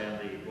force and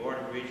the Board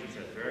of Regents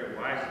have very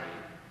wisely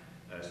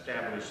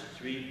established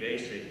 3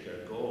 basic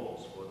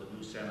goals for the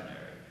new seminary.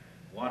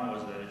 One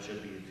was that it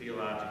should be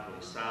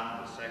theologically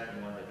sound, the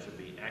second one that it should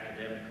be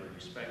academically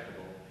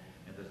respectable,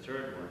 and the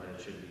third one that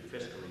it should be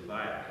fiscally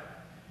viable.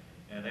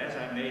 And as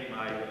I made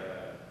my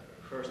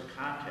first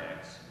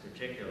contacts,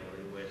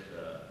 particularly with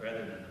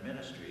brethren in the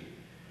ministry,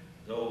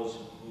 those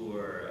who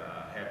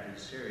had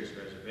these serious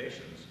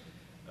reservations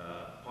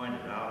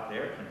pointed out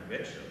their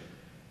conviction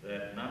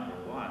that, number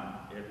one,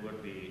 it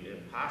would be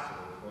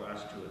impossible for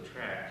us to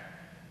attract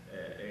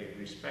a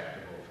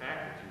respectable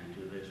faculty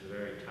to this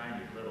very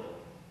tiny little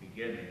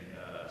beginning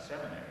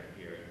seminary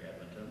here in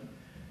Edmonton.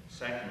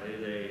 Secondly,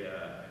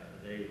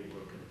 they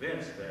were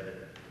convinced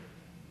that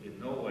in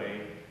no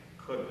way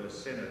could the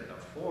Synod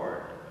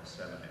afford a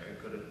seminary,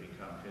 could it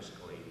become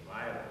fiscally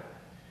viable.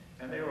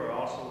 And they were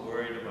also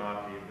worried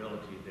about the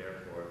ability,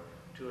 therefore,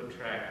 to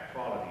attract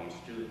quality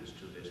students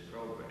to this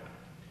program.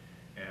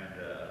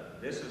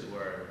 And this is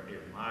where,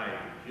 in my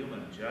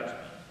human judgment,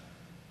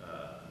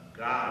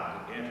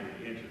 God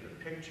entered into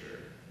the picture,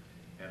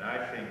 and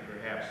I think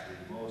perhaps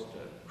the most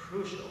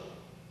crucial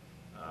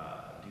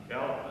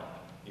development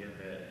in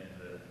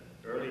the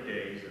early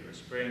days, in the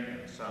spring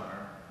and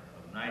summer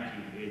of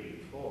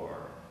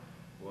 1984,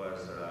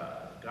 was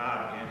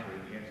God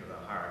entering into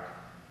the heart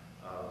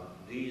of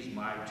these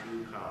my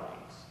 2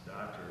 colleagues,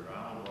 Dr.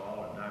 Ronald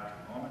Vahl and Dr.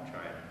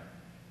 Thrienen,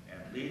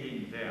 and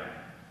leading them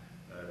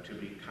to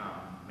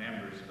become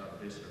members of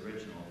this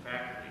original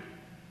faculty,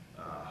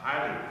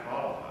 highly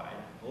qualified,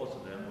 both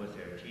of them with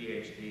their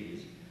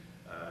PhDs,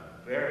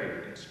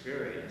 very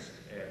experienced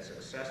and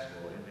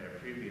successful in their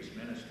previous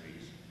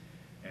ministries,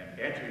 and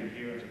entering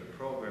here into the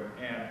program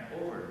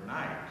and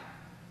overnight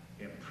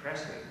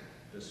impressing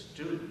the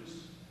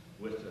students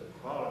with the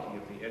quality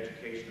of the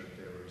education that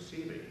they were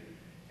receiving.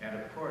 And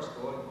of course,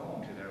 going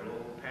home to their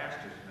local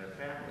pastors and their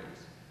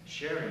families,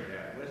 sharing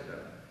that with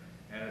them.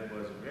 And it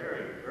was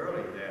very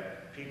early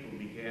that people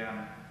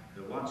began,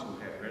 the ones who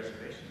had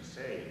reservations,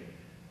 saying,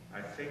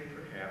 I think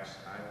perhaps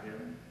I've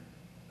been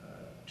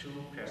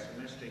too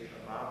pessimistic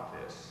about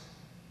this.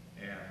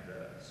 And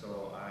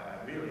so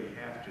I really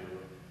have to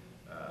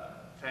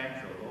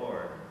thank the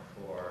Lord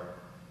for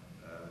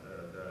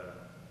the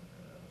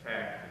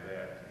fact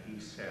that he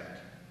sent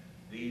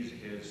these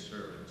his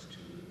servants to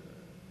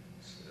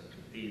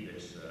be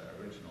this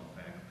original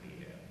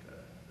faculty at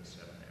the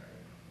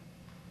seminary.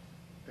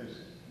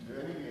 Do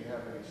any of you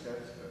have any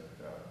sense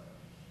that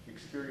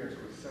experience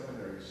with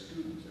seminary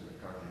students in the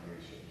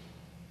congregation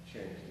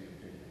changed the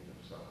opinions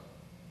of some?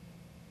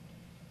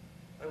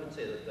 I would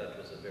say that that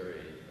was a very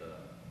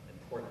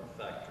important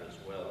factor as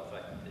well. In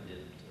fact, they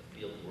did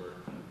field work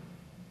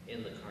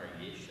in the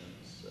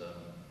congregations.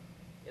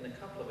 In a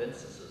couple of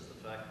instances, the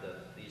fact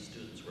that these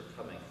students were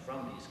coming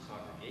from these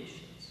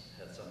congregations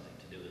had something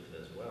to do with it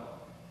as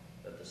well.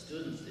 That the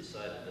students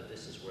decided that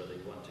this is where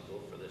they want to go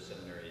for their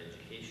seminary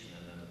education,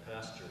 and then the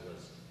pastor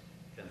was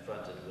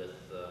confronted with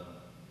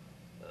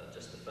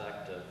just the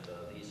fact of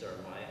these are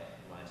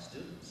my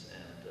students,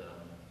 and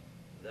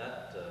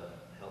that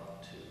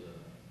helped to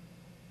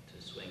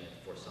swing it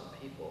for some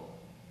people.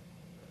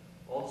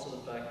 Also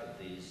the fact that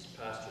these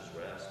pastors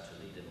were asked to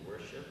lead in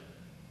worship.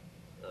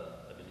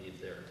 I believe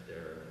their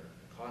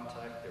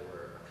contact, there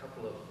were a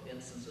couple of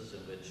instances in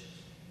which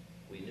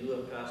we knew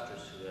of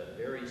pastors who had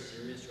very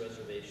serious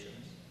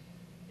reservations,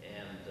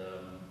 and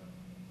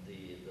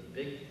the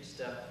big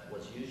step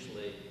was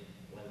usually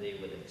when they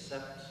would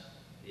accept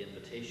the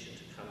invitation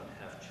to come and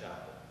have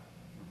chapel.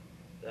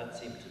 That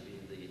seemed to be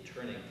the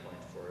turning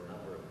point for a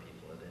number of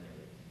people at any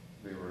rate.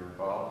 They were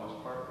involved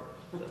as partners.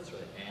 That's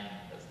right. And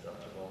As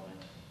Dr. Vahl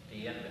mentioned.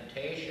 the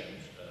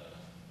invitations,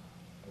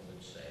 I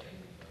would say,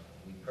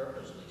 we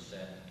purposely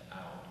sent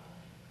out,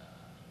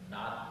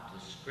 not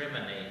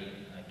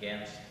discriminating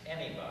against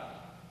anybody,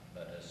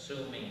 but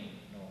assuming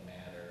no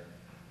matter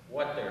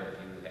what their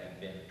view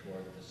had been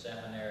toward the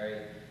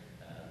seminary,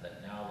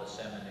 that now the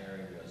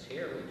seminary was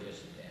here, we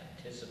just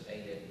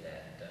anticipated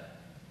that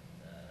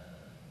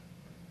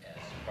as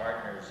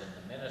partners in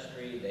the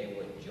ministry, they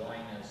would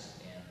join us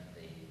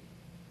in the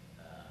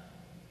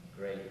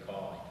great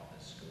calling of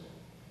the school.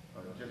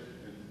 Just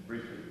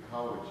briefly,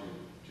 how would you,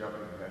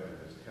 jumping ahead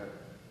to this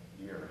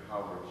 10th year,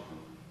 how would you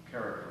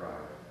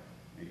characterize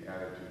the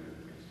attitude of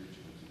the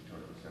constituency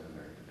toward the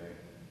seminary today?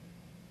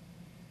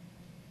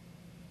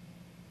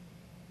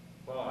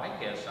 Well, I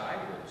guess I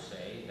would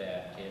say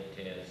that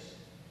it has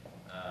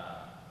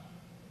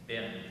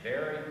been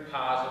very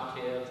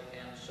positive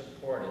and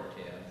supportive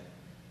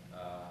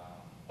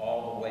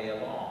all the way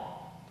along.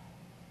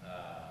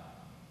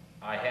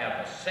 I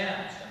have a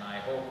sense, and I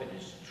hope it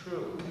is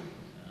true,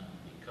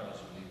 because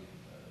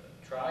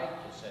we've tried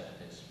to set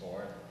this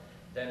forth,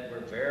 that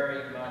we're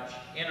very much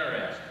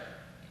interested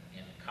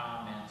in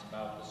comments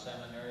about the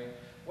seminary,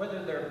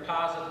 whether they're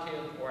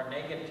positive or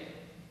negative,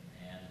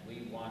 and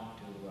we want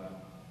to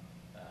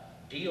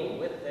deal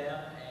with them,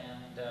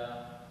 and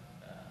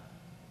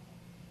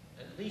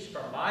at least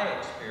from my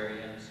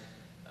experience,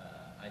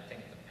 I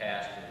think the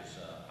pastors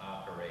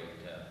operate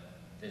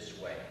this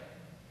way.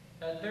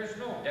 There's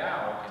no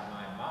doubt in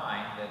my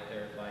mind that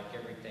there, like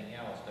everything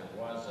else, there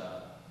was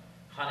a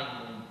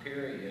honeymoon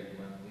period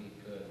when we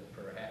could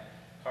perhaps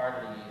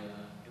hardly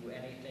do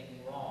anything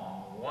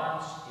wrong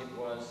once it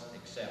was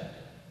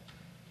accepted.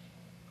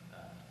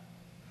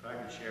 If I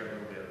could share a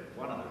little bit,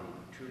 one of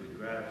the truly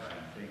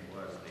gratifying things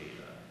was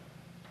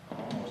the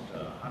almost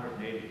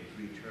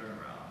 180-degree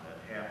turnaround that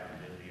happened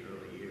in the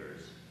early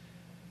years.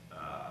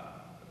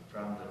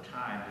 From the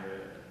time,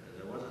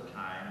 there was a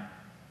time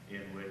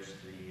in which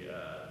the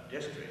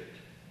district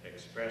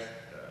expressed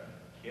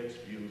its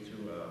view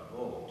through a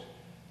vote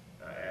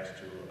as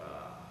to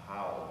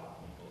how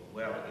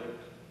well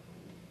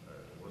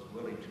it was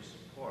willing to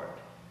support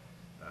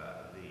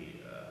the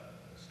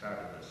start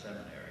of the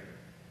seminary.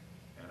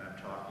 And I'm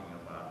talking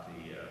about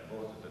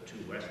both of the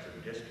two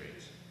western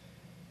districts.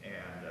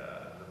 And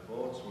the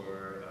votes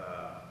were,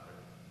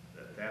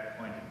 at that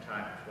point in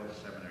time, before the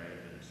seminary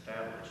had been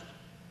established,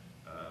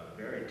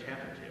 very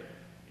tentative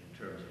in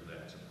terms of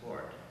that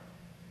support.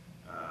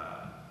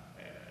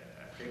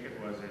 I think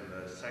it was in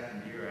the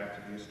second year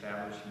after the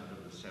establishment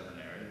of the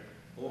seminary,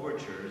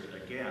 overtures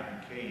again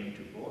came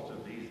to both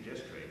of these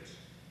districts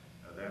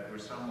that were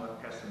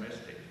somewhat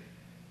pessimistic.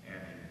 And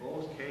in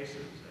both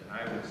cases, and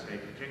I would say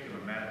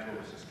particularly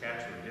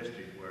Manitoba-Saskatchewan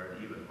district, where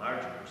an even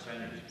larger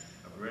percentage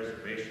of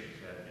reservations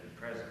had been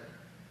present,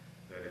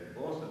 that in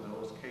both of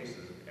those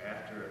cases,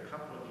 after a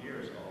couple of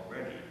years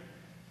already,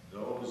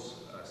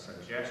 those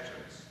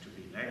suggestions to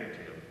be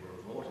negative were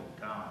were voted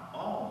down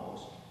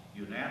almost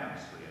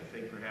unanimously. I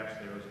think perhaps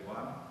there was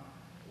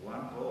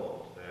one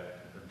vote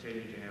that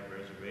continued to have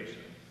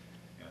reservation,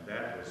 and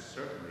that was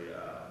certainly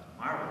a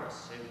marvelous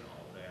signal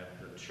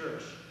that the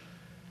church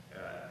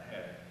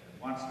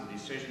once the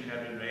decision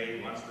had been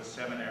made, once the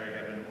seminary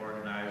had been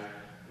organized,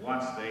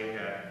 once they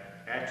had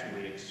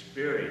actually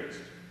experienced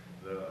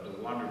the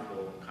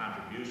wonderful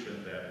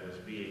contribution that was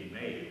being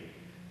made,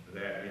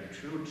 that in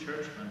true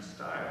churchman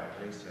style,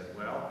 they said,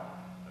 well,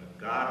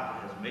 God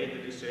has made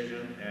the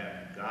decision,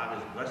 and God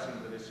is blessing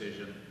the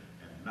decision,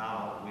 and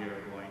now we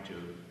are going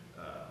to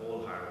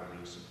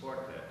wholeheartedly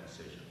support that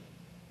decision.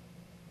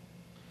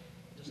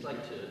 I'd just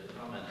like to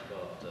comment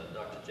about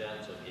Dr.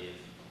 Janzow gave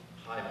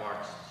high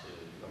marks to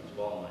Dr.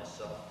 Vahl and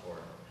myself for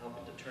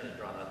helping to turn it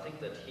around. I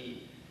think that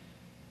he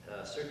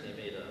certainly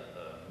made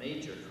a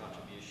major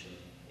contribution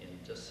in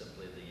just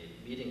simply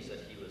the meetings that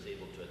he was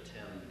able to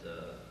attend,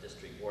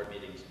 district board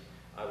meetings.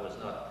 I was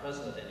not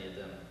present at any of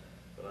them,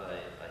 but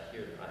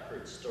I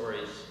heard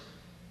stories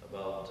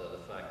about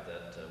the fact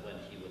that when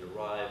he would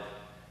arrive,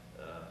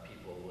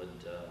 people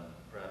would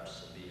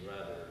perhaps be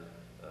rather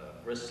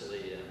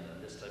bristly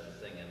and this type of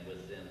thing, and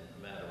within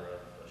a matter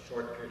of a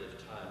short period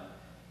of time,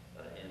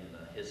 in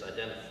his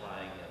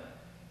identifying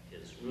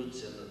his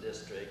roots in the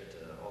district,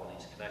 all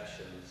these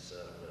connections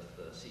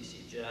with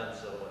C.C.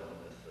 Janzow and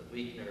with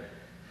Wegener,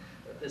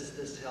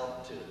 this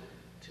helped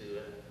to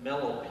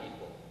mellow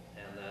people,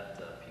 and that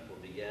people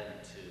began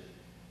to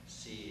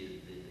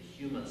see the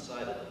human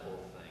side of the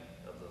whole thing,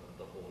 of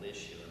the whole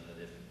issue, and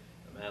that if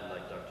a man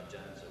like Dr.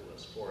 Janzow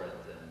was for it,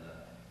 then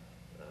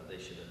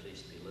they should at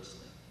least be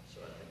listening. So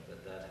I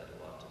think that had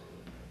a lot to do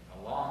with it.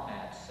 Along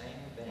that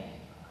same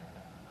vein,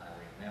 I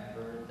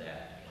remember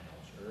that in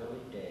those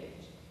early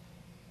days,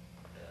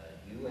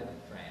 you and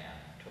Fran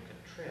took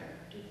a trip,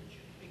 didn't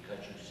you?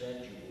 Because you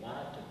said you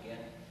wanted to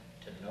get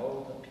to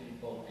know the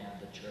people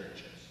and the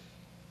churches.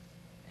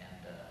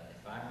 And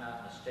if I'm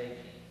not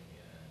mistaken,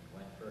 you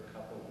went for a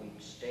couple of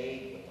weeks,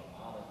 stayed with a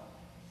lot of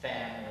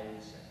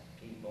families and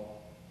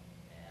people,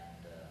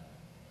 and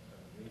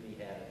really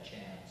had a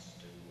chance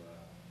to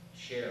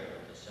share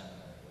what the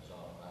seminary was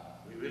all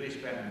about. We really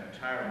spent an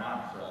entire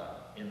month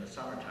in the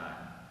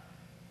summertime,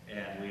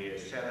 and we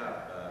set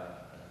up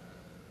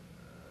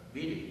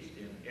meetings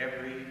in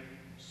every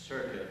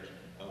circuit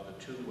of the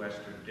two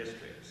western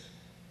districts,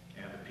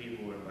 and the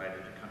people were invited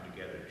to come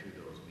together to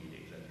those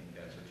meetings. I think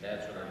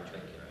that's what I'm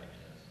thinking, right?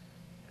 Yes.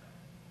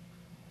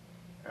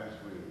 As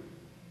we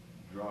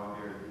draw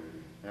near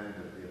the end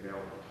of the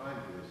available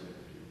time for this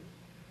interview,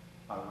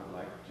 I would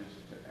like just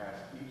to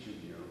ask each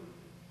of you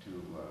to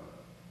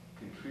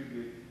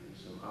contribute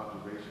some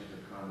observations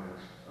or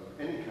comments of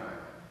any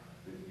kind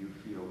that you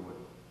feel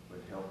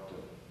would help to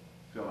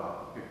fill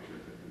out the picture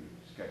that we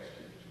sketched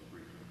here so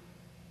briefly.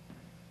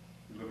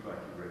 You look like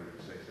you're ready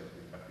to say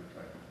something, Dr.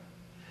 Thrienen.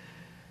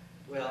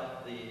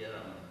 Well,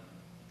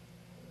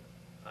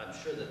 I'm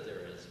sure that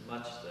there is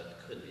much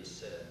that could be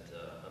said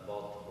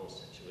about the whole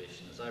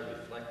situation. As I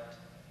reflect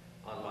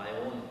on my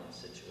own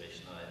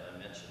situation, I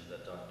mentioned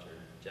that Dr.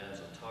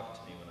 Janzow talked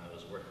to me when I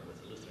was working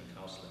with the Lutheran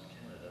Council in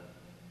Canada.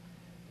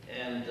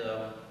 And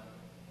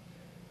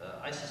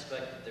I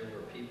suspect that there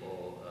were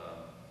people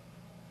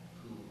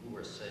who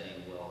were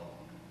saying, well,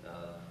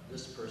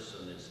 this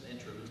person is an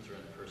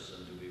inter-Lutheran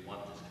person. Do we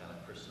want this kind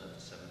of person at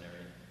the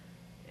seminary?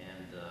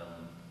 And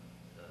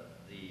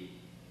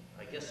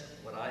I guess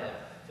what I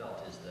have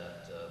felt is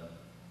that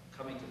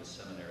coming to the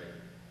seminary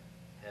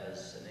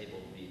has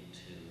enabled me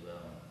to,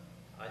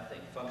 I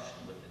think, function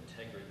with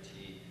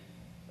integrity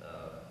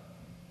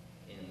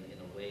in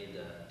a way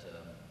that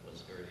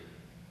was very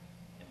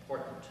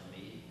important to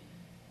me.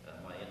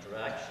 My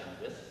interaction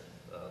with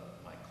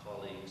my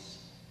colleagues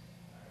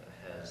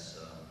has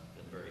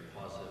been very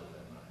positive,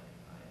 and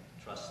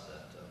I trust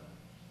that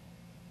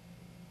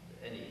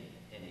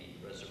any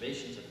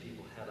reservations that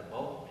people had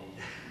about me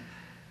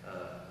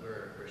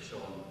were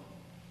shown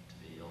to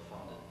be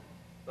ill-founded.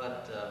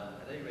 But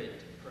at any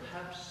rate,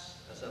 perhaps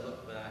as I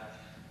look back,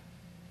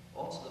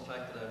 also the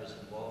fact that I was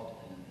involved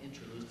in an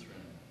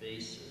inter-Lutheran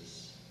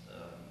basis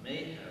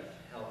may have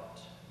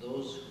helped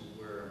those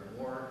who were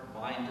more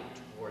minded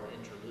toward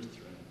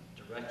inter-Lutheran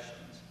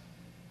directions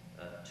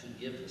to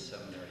give the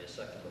seminary a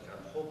second look.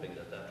 I'm hoping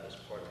that was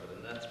part of it,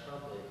 and that's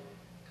probably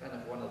kind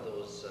of one of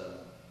those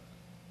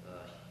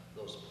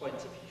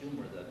points of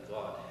humor that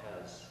God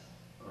has,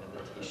 and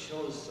that He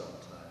shows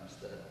sometimes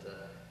that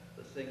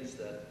the things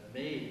that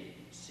may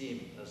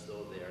seem as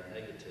though they are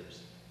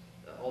negatives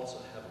also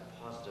have a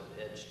positive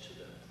edge to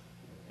them.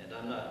 And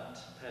I'm not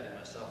patting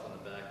myself on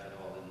the back at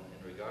all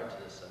in regard to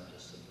this. I'm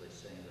just simply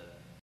saying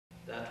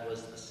that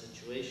was the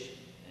situation,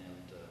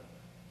 and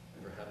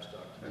perhaps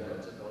Dr.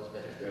 Janzow knows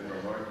better. And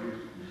the Lord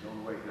used His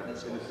own way. Now, in a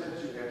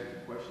sense, you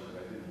answered the question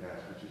that I didn't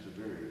ask, which is a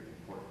very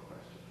important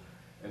question,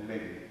 and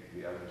maybe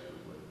the others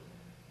would.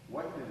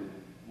 What does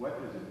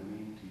it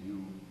mean to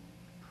you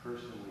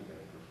personally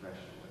and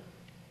professionally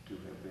to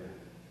have been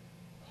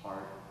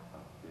part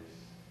of this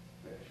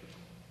venture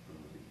from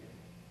the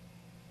beginning?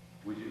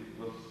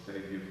 We'll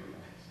save you from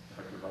that,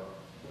 Dr. Vahl.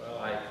 Well,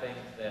 I think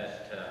that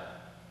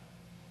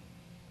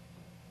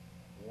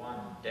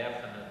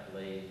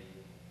definitely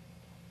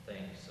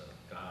thinks of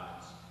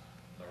God's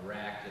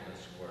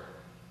miraculous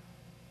work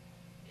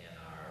in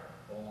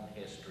our own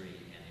history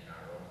and in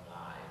our own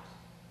lives,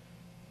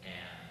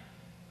 and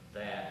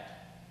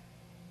that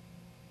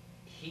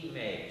He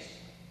makes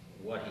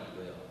what He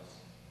wills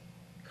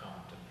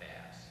come to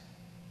pass.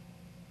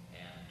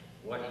 And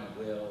what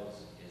He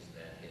wills is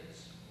that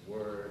His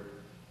word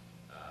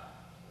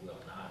will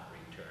not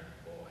return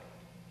void.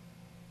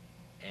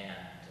 And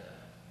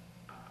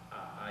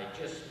I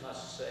just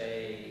must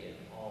say in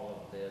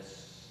all of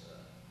this,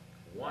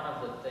 one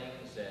of the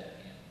things that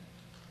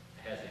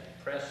has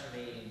impressed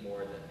me more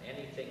than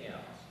anything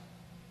else,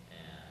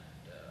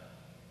 and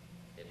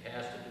it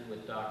has to do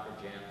with Dr.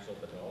 Janzow,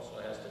 but it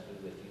also has to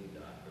do with you,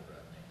 Dr.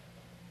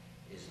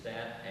 Rudnick, is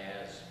that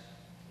as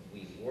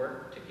we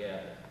work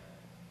together,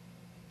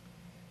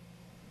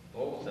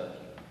 both of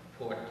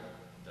you put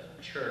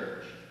the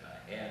church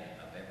ahead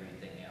of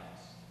everything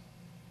else.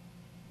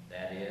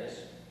 That is,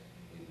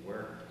 we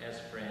worked as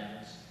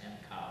friends and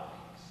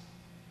colleagues,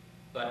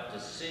 but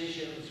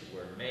decisions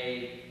were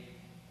made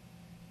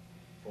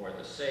for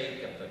the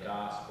sake of the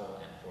gospel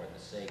and for the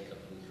sake of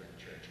Lutheran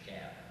Church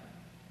Canada.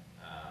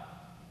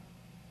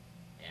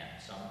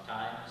 And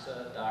sometimes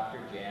Dr.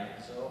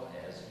 Janzow,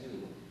 as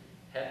you,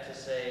 had to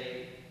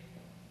say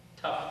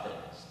tough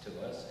things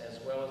to us as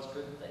well as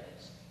good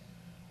things.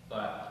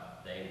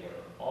 But they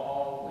were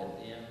all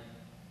within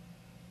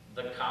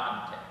the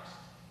context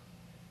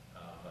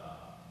of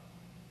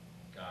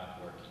God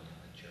working in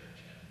the church,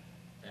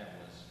 and that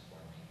was, for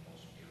me,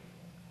 most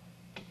beautiful.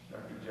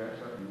 Dr.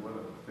 Janzow, do you want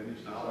to finish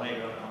this? I'll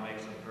make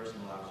some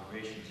personal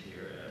observations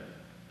here.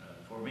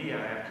 For me,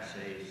 I have to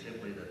say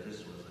simply that this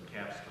was the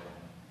capstone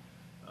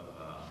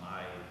of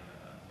my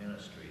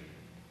ministry.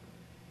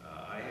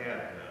 I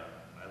had,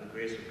 by the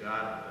grace of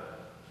God,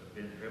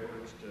 been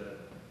privileged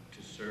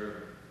to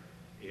serve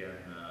in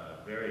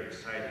very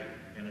exciting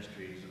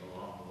ministries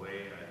along the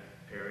way. I had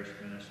parish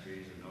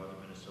ministries in northern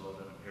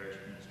Minnesota and a parish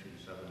ministry in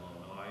southern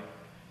Illinois.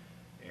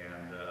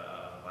 And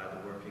by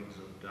the workings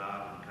of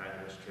God in kind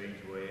of a strange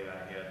way, I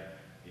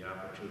had the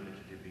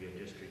opportunity to be a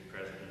district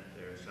president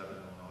there in southern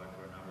Illinois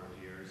for a number of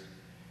years.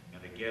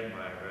 And again,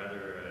 by a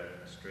rather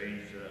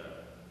strange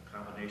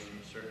combination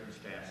of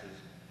circumstances,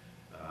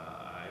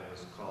 I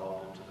was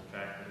called into the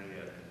faculty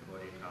at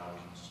Concordia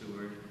College in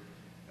Seward,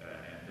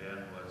 and then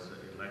was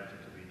elected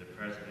to be the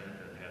president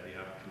and had the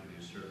opportunity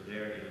to serve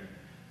there in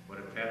what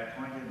at that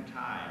point in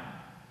time,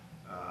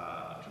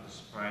 to the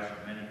surprise of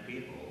many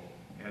people,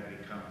 had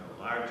become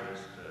the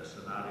largest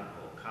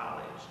synodical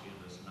college in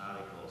the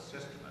synodical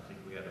system. I think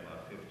we had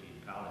about 15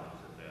 colleges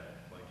at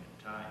that point in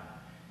time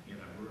in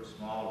a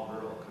small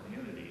rural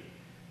community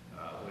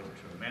with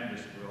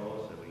tremendous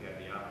growth, and we had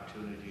the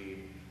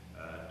opportunity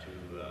to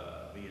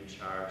be in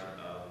charge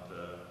of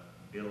the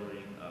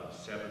building of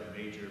 7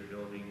 major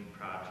building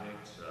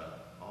projects,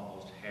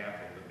 almost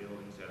half of the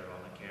buildings that are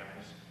on the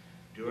campus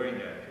during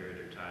that period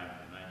of time,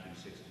 from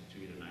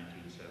 1963 to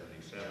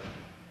 1977.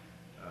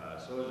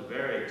 So it was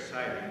very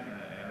exciting,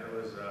 and it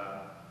was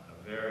a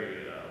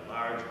very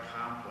large,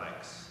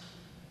 complex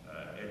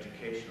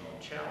educational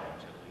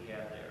challenge that we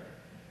had there.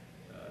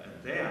 And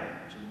then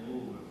to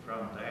move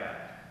from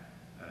that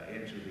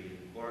into the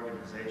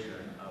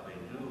organization of a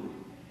new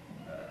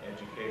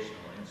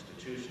educational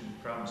institution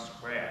from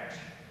scratch,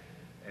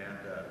 and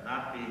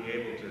not being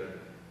able to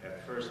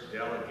at first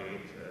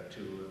delegate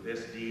to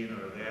this dean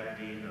or that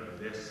dean or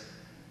this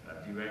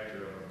director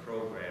of a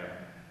program,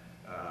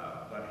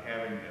 but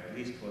having at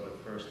least for the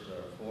first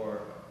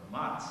 4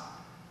 months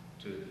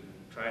to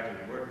try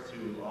to work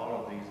through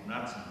all of these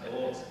nuts and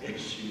bolts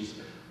issues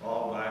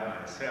all by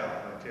myself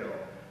until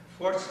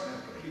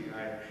fortunately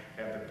I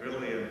had the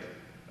brilliant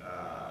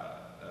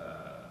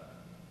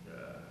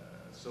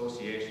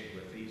association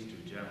with these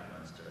 2 gentlemen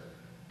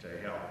to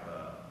help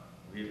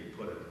really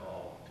put it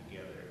all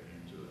together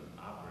into an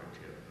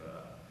operative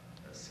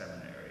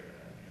seminary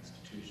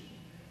institution.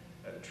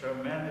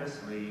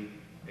 Tremendously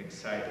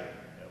exciting.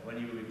 When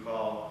you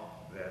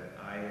recall that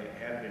I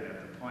had been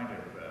at the point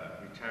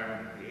of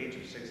retirement at the age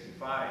of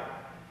 65,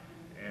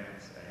 and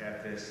I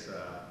had this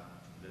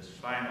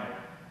final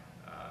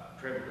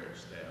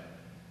privilege then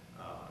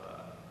of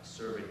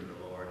serving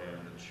the Lord and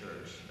the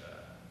church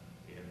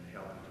in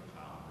helping to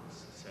found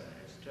this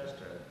seminary. It's just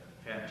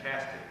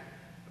fantastic,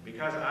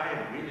 because I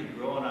had really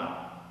grown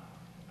up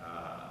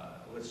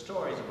with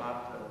stories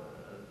about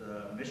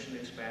the mission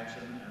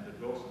expansion and the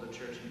growth of the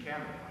church in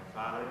Canada. My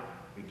father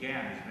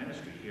began his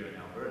ministry here in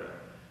Alberta.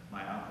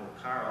 My uncle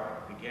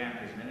Carl began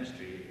his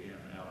ministry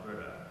in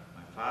Alberta.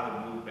 My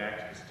father moved back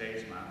to the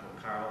States. My uncle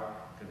Carl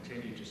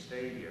continued to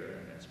stay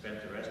here and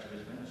spent the rest of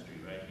his ministry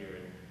right here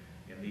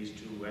in these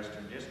 2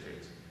 western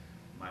districts.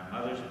 My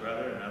mother's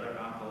brother, another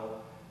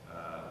uncle,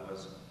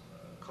 was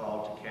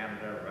called to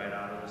Canada right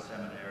out of the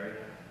seminary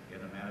in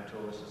the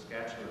Manitoba,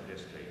 Saskatchewan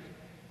district,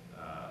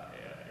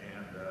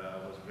 and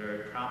was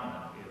very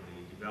prominent in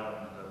the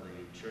development of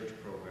the church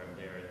program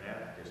there in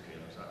that district.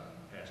 It was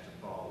Pastor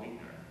Paul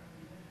Wheatner.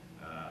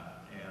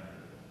 And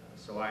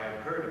so I had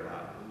heard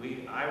about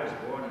it. I was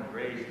born and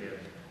raised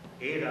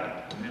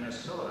Ada,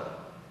 Minnesota,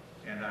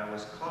 and I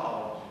was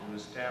called to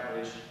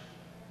establish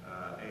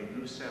a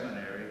new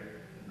seminary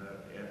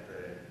at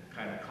the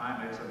kind of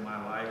climax of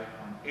my life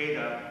on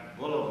Ada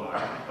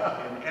Boulevard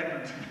in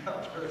Edmonton,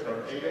 Alberta.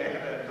 From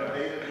Ada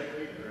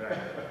to Right.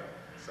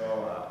 So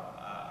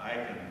I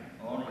can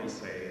only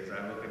say, as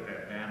I look at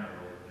that banner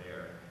over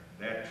there,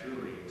 that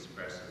truly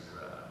expresses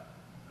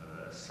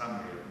a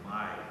summary of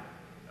my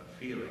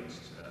feelings.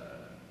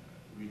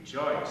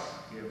 Rejoice,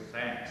 give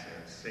thanks,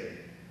 and sing.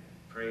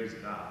 Praise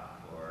God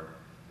for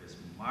this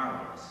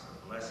marvelous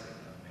blessing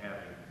of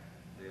having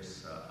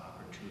this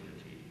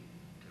opportunity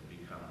to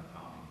become the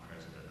founding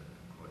president of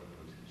Concordia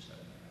Lutheran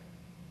Seminary.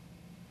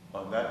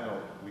 On that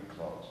note, we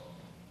close.